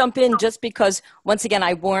I'll jump in just because, once again,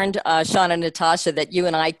 I warned Sean and Natasha that you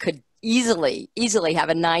and I could easily have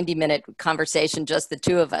a 90-minute conversation, just the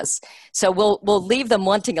two of us. So we'll leave them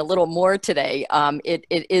wanting a little more today. It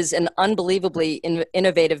is an unbelievably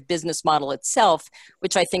innovative business model itself,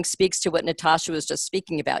 which I think speaks to what Natasha was just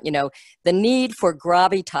speaking about. The need for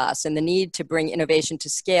gravitas and the need to bring innovation to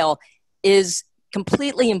scale is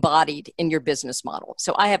completely embodied in your business model.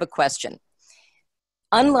 So I have a question.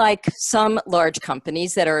 Unlike some large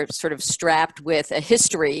companies that are sort of strapped with a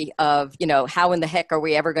history of, how in the heck are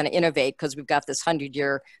we ever going to innovate because we've got this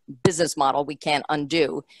 100-year business model we can't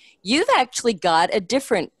undo, you've actually got a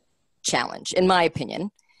different challenge, in my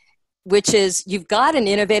opinion, which is you've got an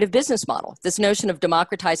innovative business model. This notion of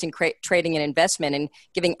democratizing trading and investment and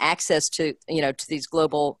giving access to, to these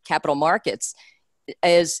global capital markets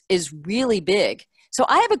is really big. So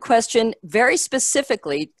I have a question very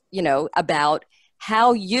specifically, about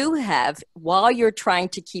how you have, while you're trying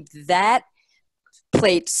to keep that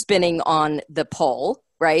plate spinning on the pole,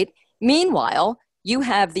 right? Meanwhile, you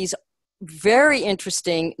have these very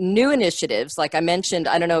interesting new initiatives, like I mentioned,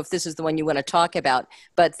 I don't know if this is the one you want to talk about,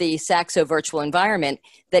 but the Saxo virtual environment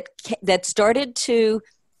that started to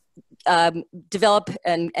develop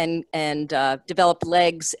and develop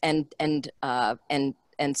legs and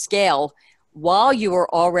scale while you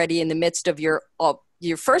were already in the midst of your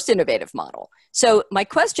first innovative model. So my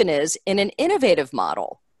question is, in an innovative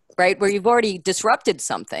model, right, where you've already disrupted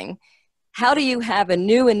something, how do you have a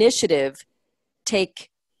new initiative take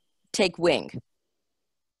wing?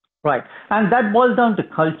 Right. And that boils down to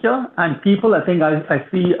culture and people. I think I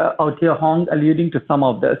see out here Hong alluding to some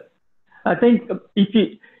of this. I think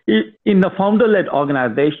in the founder-led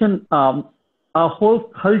organization, our whole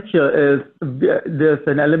culture is there's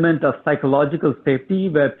an element of psychological safety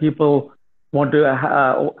where people want to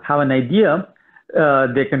have an idea.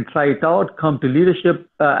 They can try it out, come to leadership,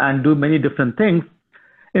 and do many different things.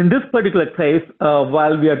 In this particular case,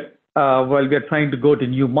 while we are trying to go to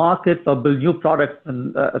new markets or build new products,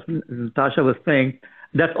 and as Natasha was saying,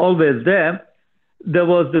 that's always there. There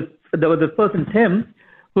was this person, Tim,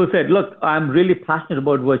 who said, look, I'm really passionate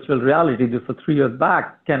about virtual reality. This was 3 years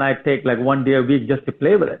back. Can I take like 1 day a week just to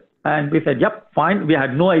play with it? And we said, yep, fine. We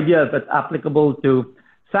had no idea if it's applicable to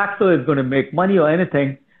Saxo, is going to make money or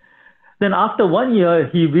anything. Then after 1 year,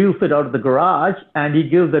 he wheels it out of the garage and he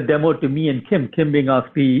gives the demo to me and Kim being our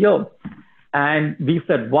CEO. And we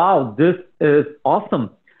said, wow, this is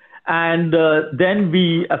awesome. And then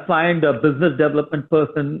we assigned a business development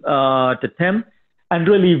person to Tim. And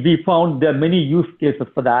really, we found there are many use cases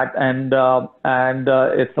for that. And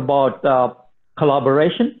it's about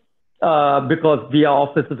collaboration because we have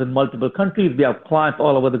offices in multiple countries. We have clients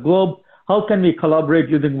all over the globe. How can we collaborate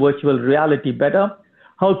using virtual reality better?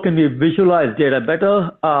 How can we visualize data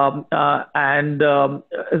better? So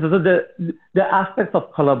the aspects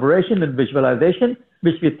of collaboration and visualization,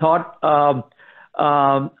 which we thought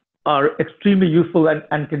are extremely useful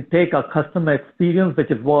and can take our customer experience,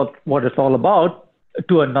 which is what it's all about,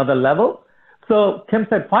 to another level. So Kim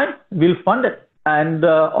said, fine, we'll fund it. And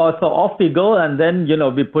also off we go. And then,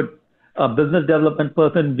 we put a business development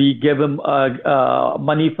person, we gave him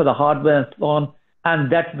money for the hardware and so on.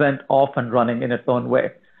 And that went off and running in its own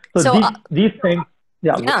way. So these things,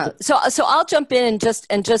 yeah. So I'll jump in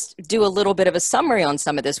and just do a little bit of a summary on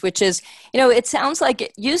some of this, which is, it sounds like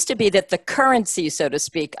it used to be that the currency, so to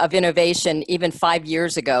speak, of innovation even 5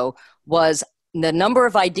 years ago was the number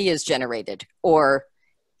of ideas generated, or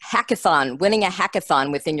winning a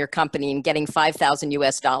hackathon within your company and getting $5,000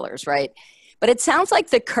 US, right? But it sounds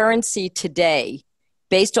like the currency today,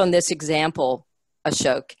 based on this example,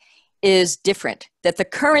 Ashok, is different, that the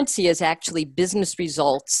currency is actually business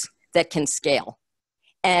results that can scale.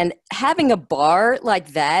 And having a bar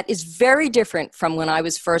like that is very different from when I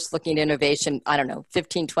was first looking at innovation, I don't know,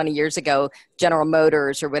 15, 20 years ago, General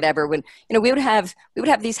Motors or whatever, when, we would have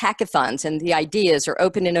these hackathons and the ideas or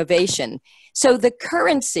open innovation. So the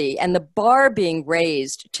currency and the bar being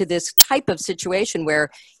raised to this type of situation where,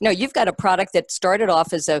 you've got a product that started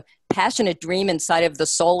off as a passionate dream inside of the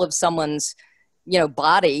soul of someone's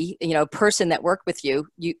body, person that worked with you,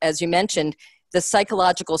 as you mentioned, the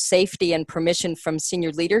psychological safety and permission from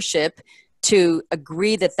senior leadership to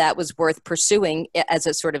agree that that was worth pursuing as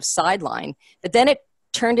a sort of sideline. But then it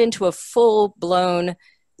turned into a full-blown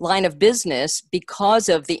line of business because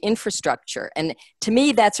of the infrastructure. And to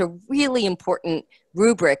me, that's a really important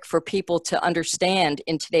rubric for people to understand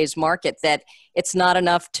in today's market, that it's not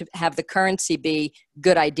enough to have the currency be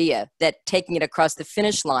good idea, that taking it across the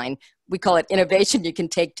finish line, we call it innovation you can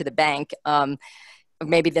take to the bank,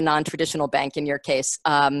 maybe the non-traditional bank in your case,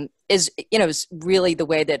 is really the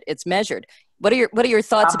way that it's measured. What are your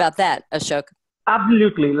thoughts about that, Ashok?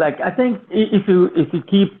 Absolutely. Like, I think if you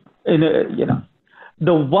keep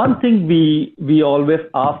the one thing we always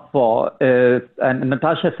ask for is, and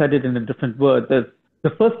Natasha said it in a different word, is the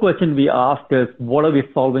first question we ask is, what are we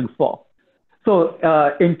solving for? So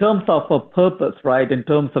in terms of a purpose, right, in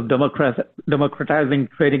terms of democratizing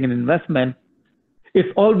trading and investment, it's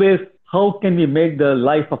always, how can we make the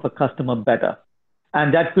life of a customer better?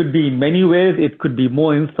 And that could be in many ways. It could be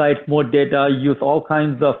more insights, more data, use all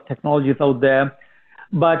kinds of technologies out there,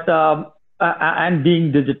 but and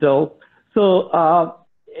being digital. So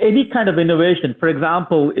any kind of innovation, for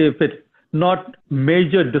example, if it's not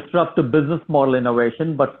major disruptive business model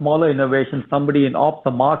innovation, but smaller innovation, somebody in ops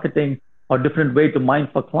or marketing or different way to mine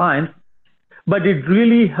for clients, but it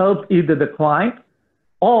really helps either the client,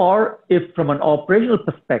 or if from an operational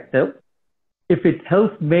perspective, if it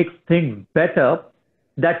helps make things better,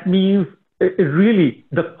 that means it really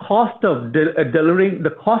the cost of delivering,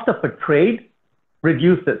 the cost of a trade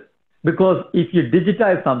reduces. Because if you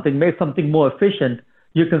digitize something, make something more efficient,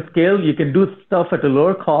 you can scale, you can do stuff at a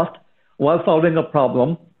lower cost while solving a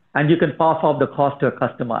problem, and you can pass off the cost to a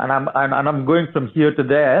customer. And I'm going from here to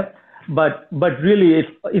there, but really, it's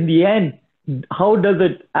in the end, how does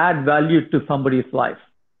it add value to somebody's life,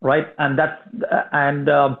 right? And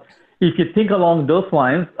if you think along those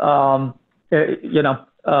lines,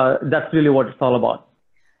 that's really what it's all about.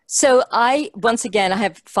 So once again, I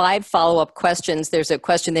have 5 follow-up questions. There's a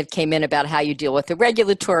question that came in about how you deal with the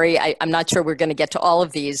regulatory. I'm not sure we're going to get to all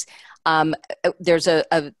of these. There's a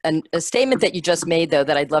statement that you just made, though,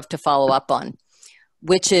 that I'd love to follow up on,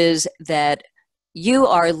 which is that you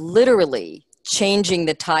are literally changing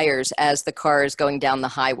the tires as the car is going down the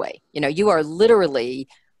highway. You are literally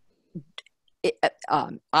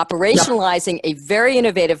operationalizing a very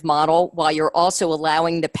innovative model while you're also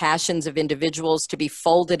allowing the passions of individuals to be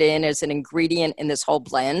folded in as an ingredient in this whole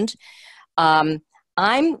blend. I'm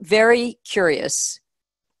very curious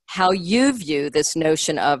how you view this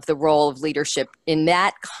notion of the role of leadership in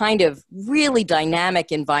that kind of really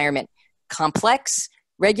dynamic environment, complex,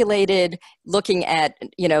 regulated, looking at,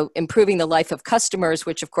 improving the life of customers,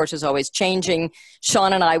 which of course is always changing.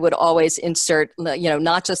 Sean and I would always insert,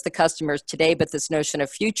 not just the customers today, but this notion of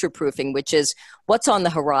future proofing, which is what's on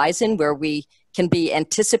the horizon, where we can be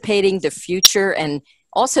anticipating the future, and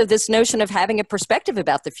also this notion of having a perspective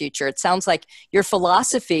about the future. It sounds like your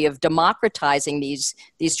philosophy of democratizing these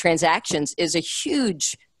transactions is a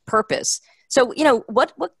huge purpose. So,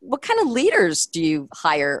 what kind of leaders do you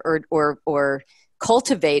hire or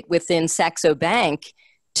cultivate within Saxobank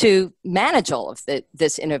to manage all of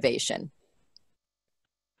this innovation?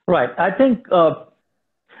 Right. I think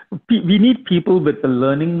we need people with the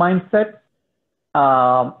learning mindset,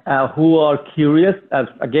 who are curious, as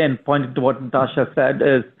again, pointing to what Natasha said,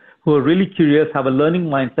 is who are really curious, have a learning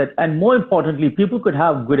mindset. And more importantly, people could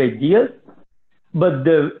have good ideas, but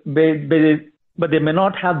they may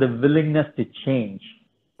not have the willingness to change,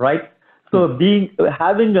 right? So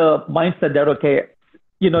having a mindset that, okay,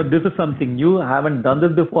 this is something new, I haven't done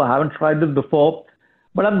this before, I haven't tried this before,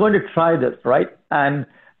 but I'm going to try this, right? And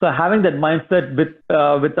so having that mindset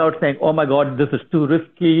without saying, oh my God, this is too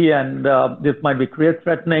risky and this might be career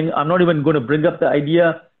threatening, I'm not even going to bring up the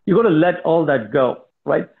idea. You're going to let all that go,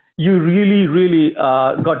 right? You really, really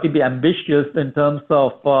got to be ambitious in terms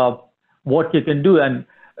of what you can do. And,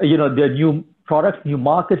 there are new products, new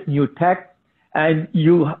markets, new tech, and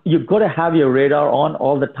you've got to have your radar on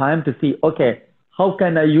all the time to see, okay, how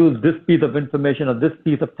can I use this piece of information or this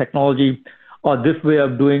piece of technology or this way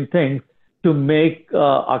of doing things to make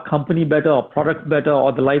our company better, our products better,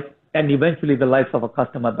 or the life, and eventually the lives of a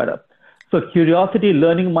customer better. So curiosity,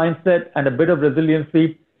 learning mindset, and a bit of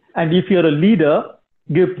resiliency. And if you're a leader,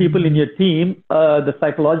 give people in your team the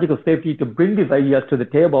psychological safety to bring these ideas to the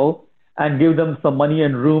table and give them some money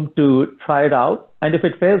and room to try it out. And if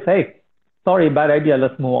it fails, hey, sorry, bad idea,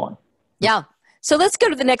 let's move on. Yeah. So let's go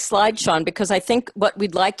to the next slide, Sean, because I think what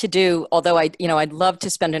we'd like to do, although I'd love to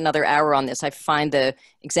spend another hour on this, I find the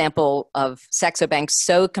example of Saxobank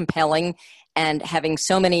so compelling and having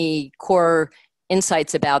so many core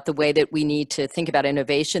insights about the way that we need to think about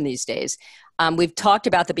innovation these days. We've talked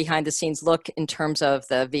about the behind the scenes look in terms of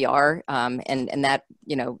the VR and that,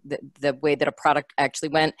 the way that a product actually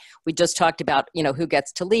went. We just talked about, who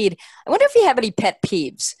gets to lead. I wonder if you have any pet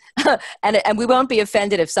peeves and we won't be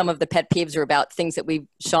offended if some of the pet peeves are about things that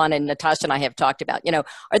Sean and Natasha and I have talked about.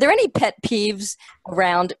 Are there any pet peeves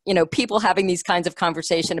around, people having these kinds of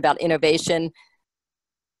conversation about innovation?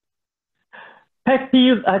 Pet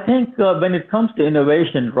peeves, I think when it comes to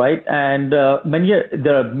innovation, right? And there are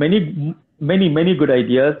many good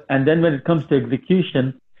ideas. And then when it comes to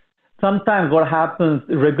execution, sometimes what happens,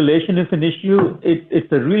 regulation is an issue.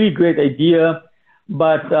 It's a really great idea,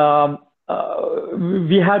 but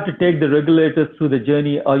we have to take the regulators through the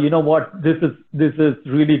journey. You know what, this is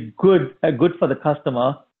really good for the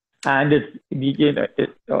customer, and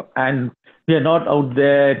and we are not out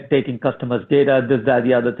there taking customers' data, this, that,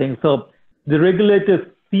 the other thing. So the regulators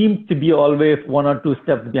seem to be always one or two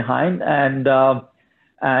steps behind, and it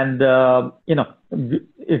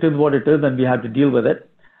is what it is, and we have to deal with it.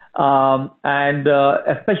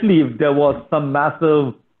 Especially if there was some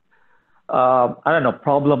massive,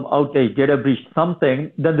 problem, outage, data breach,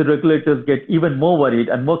 something, then the regulators get even more worried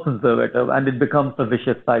and more conservative, and it becomes a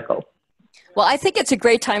vicious cycle. Well, I think it's a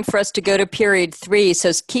great time for us to go to period 3.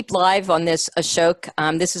 So keep live on this, Ashok.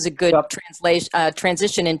 This is a good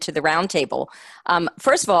transition into the roundtable.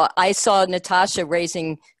 First of all, I saw Natasha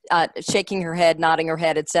shaking her head, nodding her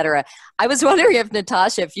head, etc. I was wondering if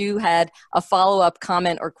Natasha, if you had a follow-up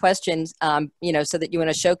comment or questions, so that you and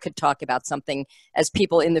Ashok could talk about something as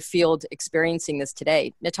people in the field experiencing this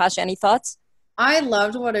today. Natasha, any thoughts? I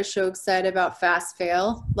loved what Ashok said about fast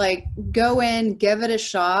fail. Like, go in, give it a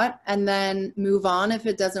shot, and then move on if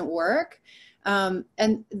it doesn't work. And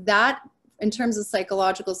that, in terms of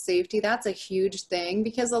psychological safety, that's a huge thing,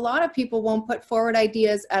 because a lot of people won't put forward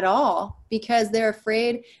ideas at all because they're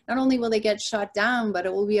afraid not only will they get shut down, but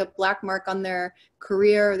it will be a black mark on their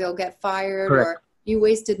career, or they'll get fired. Correct. Or you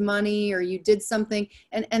wasted money, or you did something.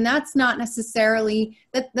 And that's not necessarily,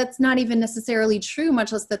 that's not even necessarily true,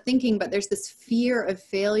 much less the thinking, but there's this fear of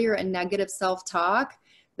failure and negative self-talk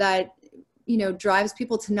that, drives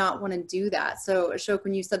people to not want to do that. So Ashok,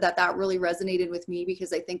 when you said that, that really resonated with me,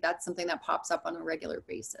 because I think that's something that pops up on a regular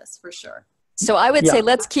basis for sure. So I would say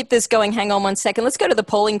let's keep this going. Hang on one second. Let's go to the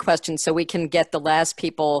polling question so we can get the last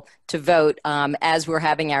people to vote as we're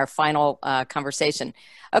having our final conversation.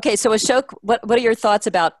 Okay, so Ashok, what are your thoughts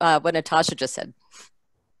about what Natasha just said?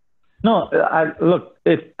 No, look,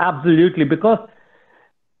 it's absolutely, because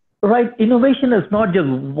Right. Innovation is not just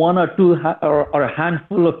one or two or a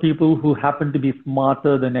handful of people who happen to be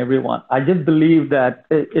smarter than everyone. I just believe that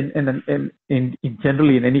in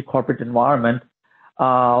generally in any corporate environment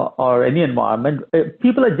or any environment,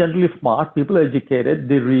 people are generally smart. People are educated.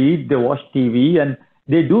 They read, they watch TV, and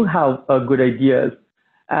they do have good ideas.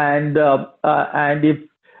 And if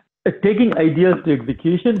taking ideas to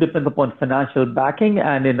execution depends upon financial backing,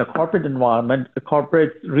 and in a corporate environment, the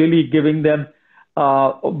corporate's really giving them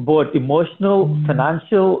both emotional,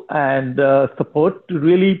 financial, and support to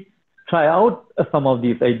really try out some of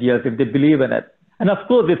these ideas if they believe in it. And of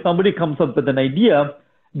course, if somebody comes up with an idea,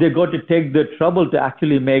 they've got to take the trouble to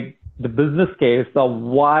actually make the business case of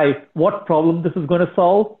what problem this is going to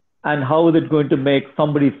solve and how is it going to make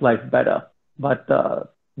somebody's life better. But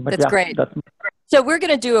that's yeah, great. So we're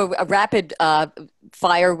going to do a rapid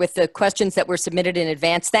fire with the questions that were submitted in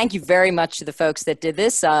advance. Thank you very much to the folks that did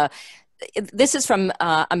this. This is from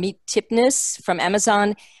Amit Tipnis from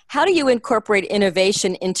Amazon. How do you incorporate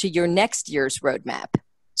innovation into your next year's roadmap?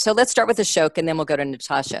 So let's start with Ashok, and then we'll go to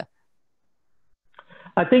Natasha.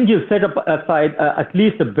 I think you set up aside at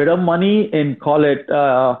least a bit of money in, call it,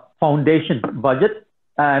 foundation budget,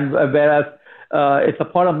 and whereas it's a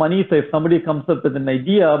pot of money. So if somebody comes up with an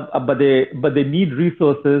idea, but they need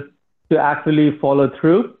resources to actually follow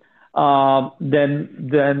through, then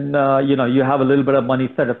you have a little bit of money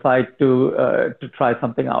set aside to try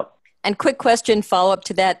something out. And quick question, follow up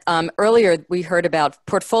to that. Earlier, we heard about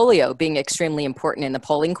portfolio being extremely important in the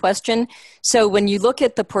polling question. So when you look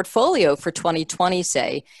at the portfolio for 2020,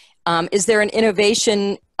 say, is there an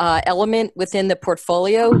innovation element within the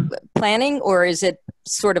portfolio planning, or is it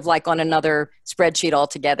sort of like on another spreadsheet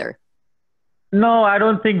altogether? No, I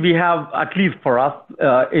don't think we have, at least for us,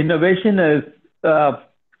 innovation is,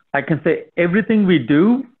 I can say everything we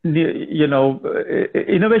do,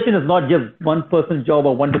 innovation is not just one person's job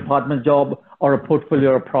or one department's job or a portfolio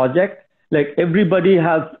or a project. Like everybody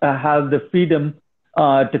has the freedom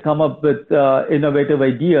to come up with innovative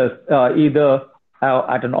ideas, either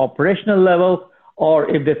at an operational level,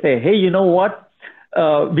 or if they say, hey, you know what,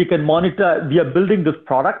 we can monitor, we are building this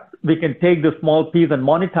product, we can take this small piece and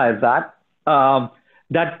monetize that.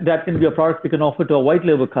 That can be a product we can offer to a white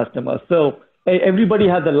label customer. So everybody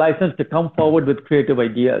has a license to come forward with creative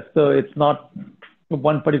ideas. So it's not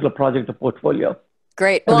one particular project or portfolio.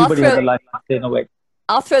 Great. Well, everybody has a license to innovate.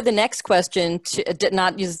 I'll throw the next question to,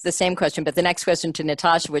 not use the same question, but the next question to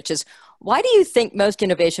Natasha, which is, why do you think most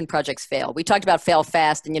innovation projects fail? We talked about fail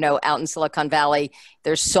fast, and out in Silicon Valley,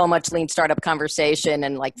 there's so much lean startup conversation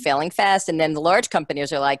and like failing fast. And then the large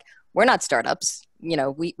companies are like, we're not startups.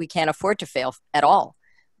 We can't afford to fail at all.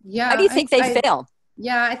 Yeah. Why do you think they fail?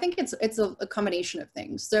 Yeah, I think it's a combination of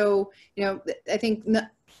things. So, I think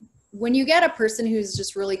when you get a person who's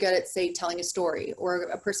just really good at, say, telling a story, or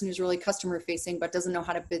a person who's really customer facing but doesn't know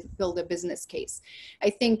how to build a business case, I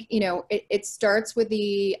think, it starts with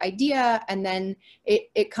the idea, and then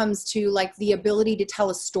it comes to like the ability to tell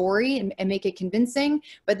a story and make it convincing,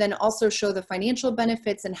 but then also show the financial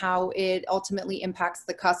benefits and how it ultimately impacts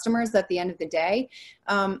the customers at the end of the day.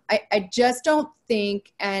 I just don't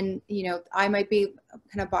think, and I might be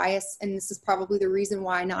kind of biased, and this is probably the reason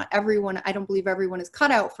why I don't believe everyone is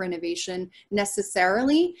cut out for innovation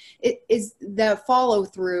necessarily. It is the follow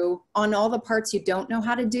through on all the parts you don't know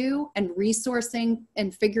how to do, and resourcing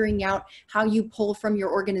and figuring out how you pull from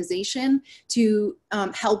your organization to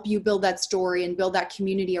help you build that story and build that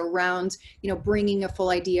community around bringing a full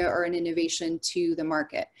idea or an innovation to the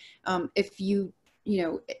market. If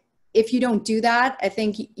you don't do that, I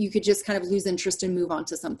think you could just kind of lose interest and move on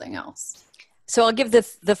to something else. So I'll give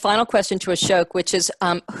the final question to Ashok, which is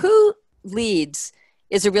who leads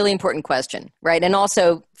is a really important question, right? And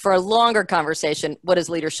also for a longer conversation, what does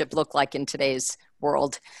leadership look like in today's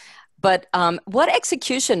world? But what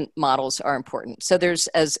execution models are important? So there's,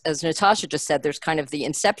 as Natasha just said, there's kind of the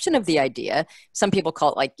inception of the idea. Some people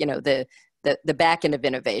call it like, the back end of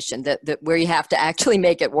innovation, where you have to actually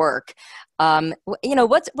make it work.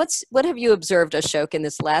 What have you observed, Ashok, in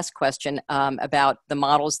this last question about the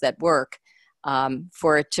models that work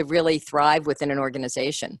for it to really thrive within an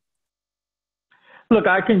organization? Look,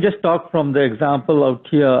 I can just talk from the example out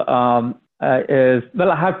here. I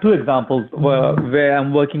have two examples where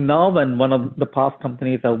I'm working now and one of the past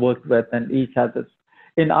companies I worked with, and each has this.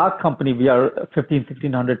 In our company, we are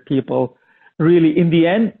 1,500 people. Really, in the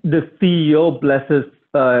end, the CEO blesses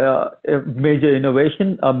major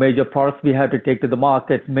innovation, major products we have to take to the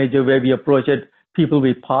market, major way we approach it, people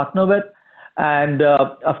we partner with. And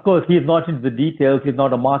of course, he's not into the details. He's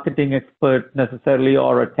not a marketing expert necessarily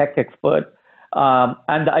or a tech expert.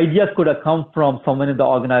 And the ideas could have come from someone in the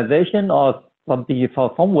organization or something you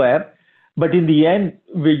saw somewhere. But in the end,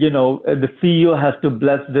 the CEO has to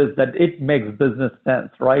bless this, that it makes business sense,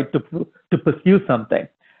 right, to pursue something.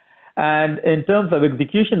 And in terms of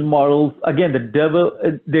execution models, again,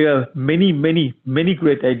 there are many, many, many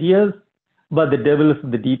great ideas, but the devil is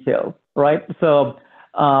in the details, right? So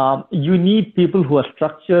you need people who are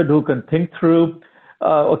structured, who can think through,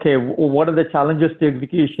 okay, what are the challenges to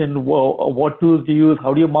execution? What tools do you use?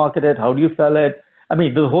 How do you market it? How do you sell it? I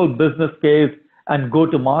mean, the whole business case and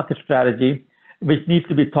go-to-market strategy, which needs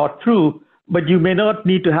to be thought through, but you may not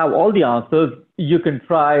need to have all the answers. You can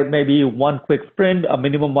try maybe one quick sprint, a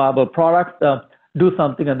minimum viable product, do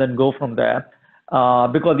something and then go from there.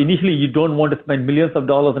 Because initially you don't want to spend millions of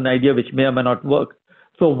dollars on an idea which may or may not work.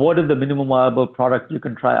 So what is the minimum viable product you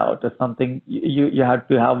can try out is something you have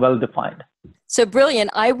to have well defined. So brilliant.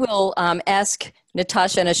 I will ask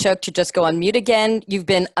Natasha and Ashok to just go on mute again. You've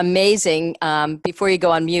been amazing. Before you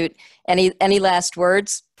go on mute, any last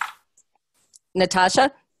words?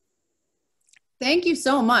 Natasha? Thank you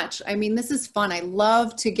so much. I mean, this is fun. I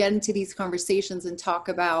love to get into these conversations and talk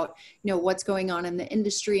about, what's going on in the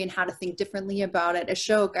industry and how to think differently about it.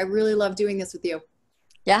 Ashok, I really love doing this with you.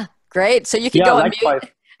 Yeah, great. So you can go on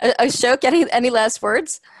mute. Ashok, any last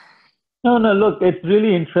words? No, look, it's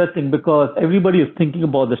really interesting because everybody is thinking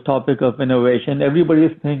about this topic of innovation. Everybody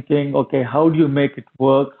is thinking, okay, how do you make it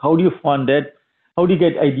work? How do you fund it? How do you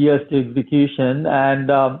get ideas to execution? And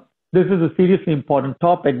this is a seriously important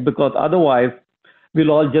topic because otherwise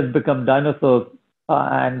we'll all just become dinosaurs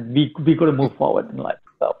and we got to move forward in life.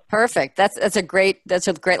 So. Perfect. That's a great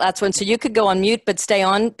last one. So you could go on mute, but stay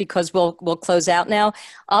on because we'll close out now.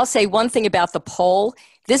 I'll say one thing about the poll.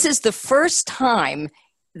 This is the first time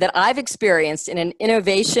that I've experienced in an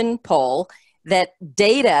innovation poll that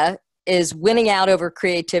data is winning out over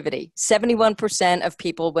creativity. 71% of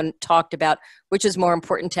people, when talked about which is more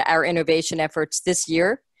important to our innovation efforts this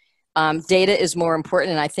year, data is more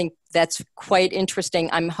important. And I think that's quite interesting.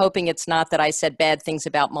 I'm hoping it's not that I said bad things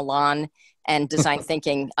about Milan and design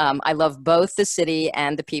thinking. I love both the city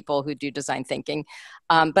and the people who do design thinking.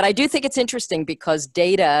 But I do think it's interesting because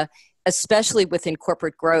data, especially within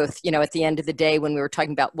corporate growth, at the end of the day, when we were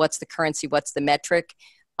talking about what's the currency, what's the metric,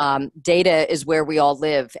 data is where we all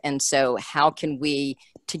live. And so how can we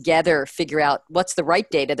together figure out what's the right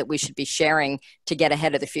data that we should be sharing to get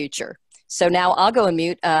ahead of the future? So now I'll go on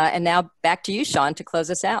mute. And now back to you, Sean, to close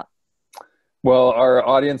us out. Well, our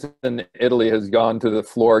audience in Italy has gone to the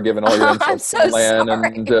floor, given all your insults to Milan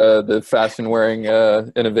and the fashion-wearing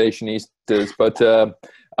innovationistas. But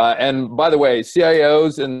and by the way,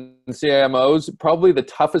 CIOs and CMOs, probably the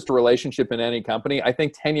toughest relationship in any company. I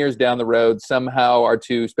think 10 years down the road, somehow our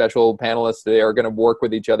two special panelists today are going to work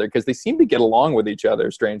with each other because they seem to get along with each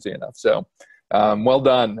other, strangely enough. So well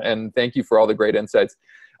done, and thank you for all the great insights.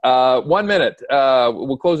 1 minute.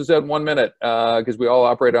 We'll close this out in 1 minute because we all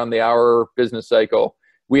operate on the hour business cycle.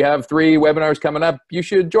 We have 3 webinars coming up. You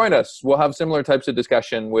should join us. We'll have similar types of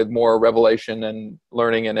discussion with more revelation and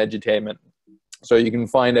learning and edutainment. So you can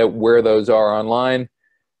find out where those are online.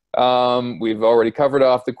 We've already covered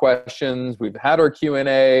off the questions. We've had our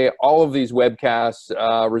Q&A. All of these webcasts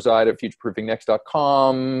reside at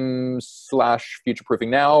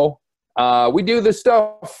futureproofingnext.com/futureproofingnow. We do this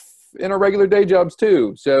stuff in our regular day jobs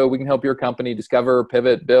too. So we can help your company discover,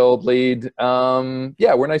 pivot, build, lead.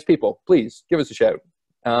 Yeah, we're nice people. Please give us a shout.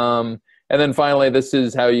 And then finally, this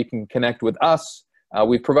is how you can connect with us.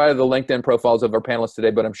 We've provided the LinkedIn profiles of our panelists today,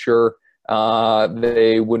 but I'm sure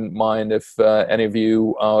they wouldn't mind if any of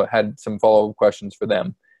you had some follow-up questions for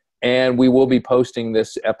them. And we will be posting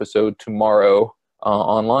this episode tomorrow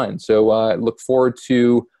online. So I look forward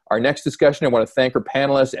to our next discussion. I want to thank our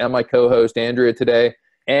panelists and my co-host, Andrea, today.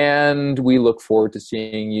 And we look forward to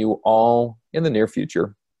seeing you all in the near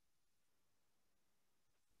future.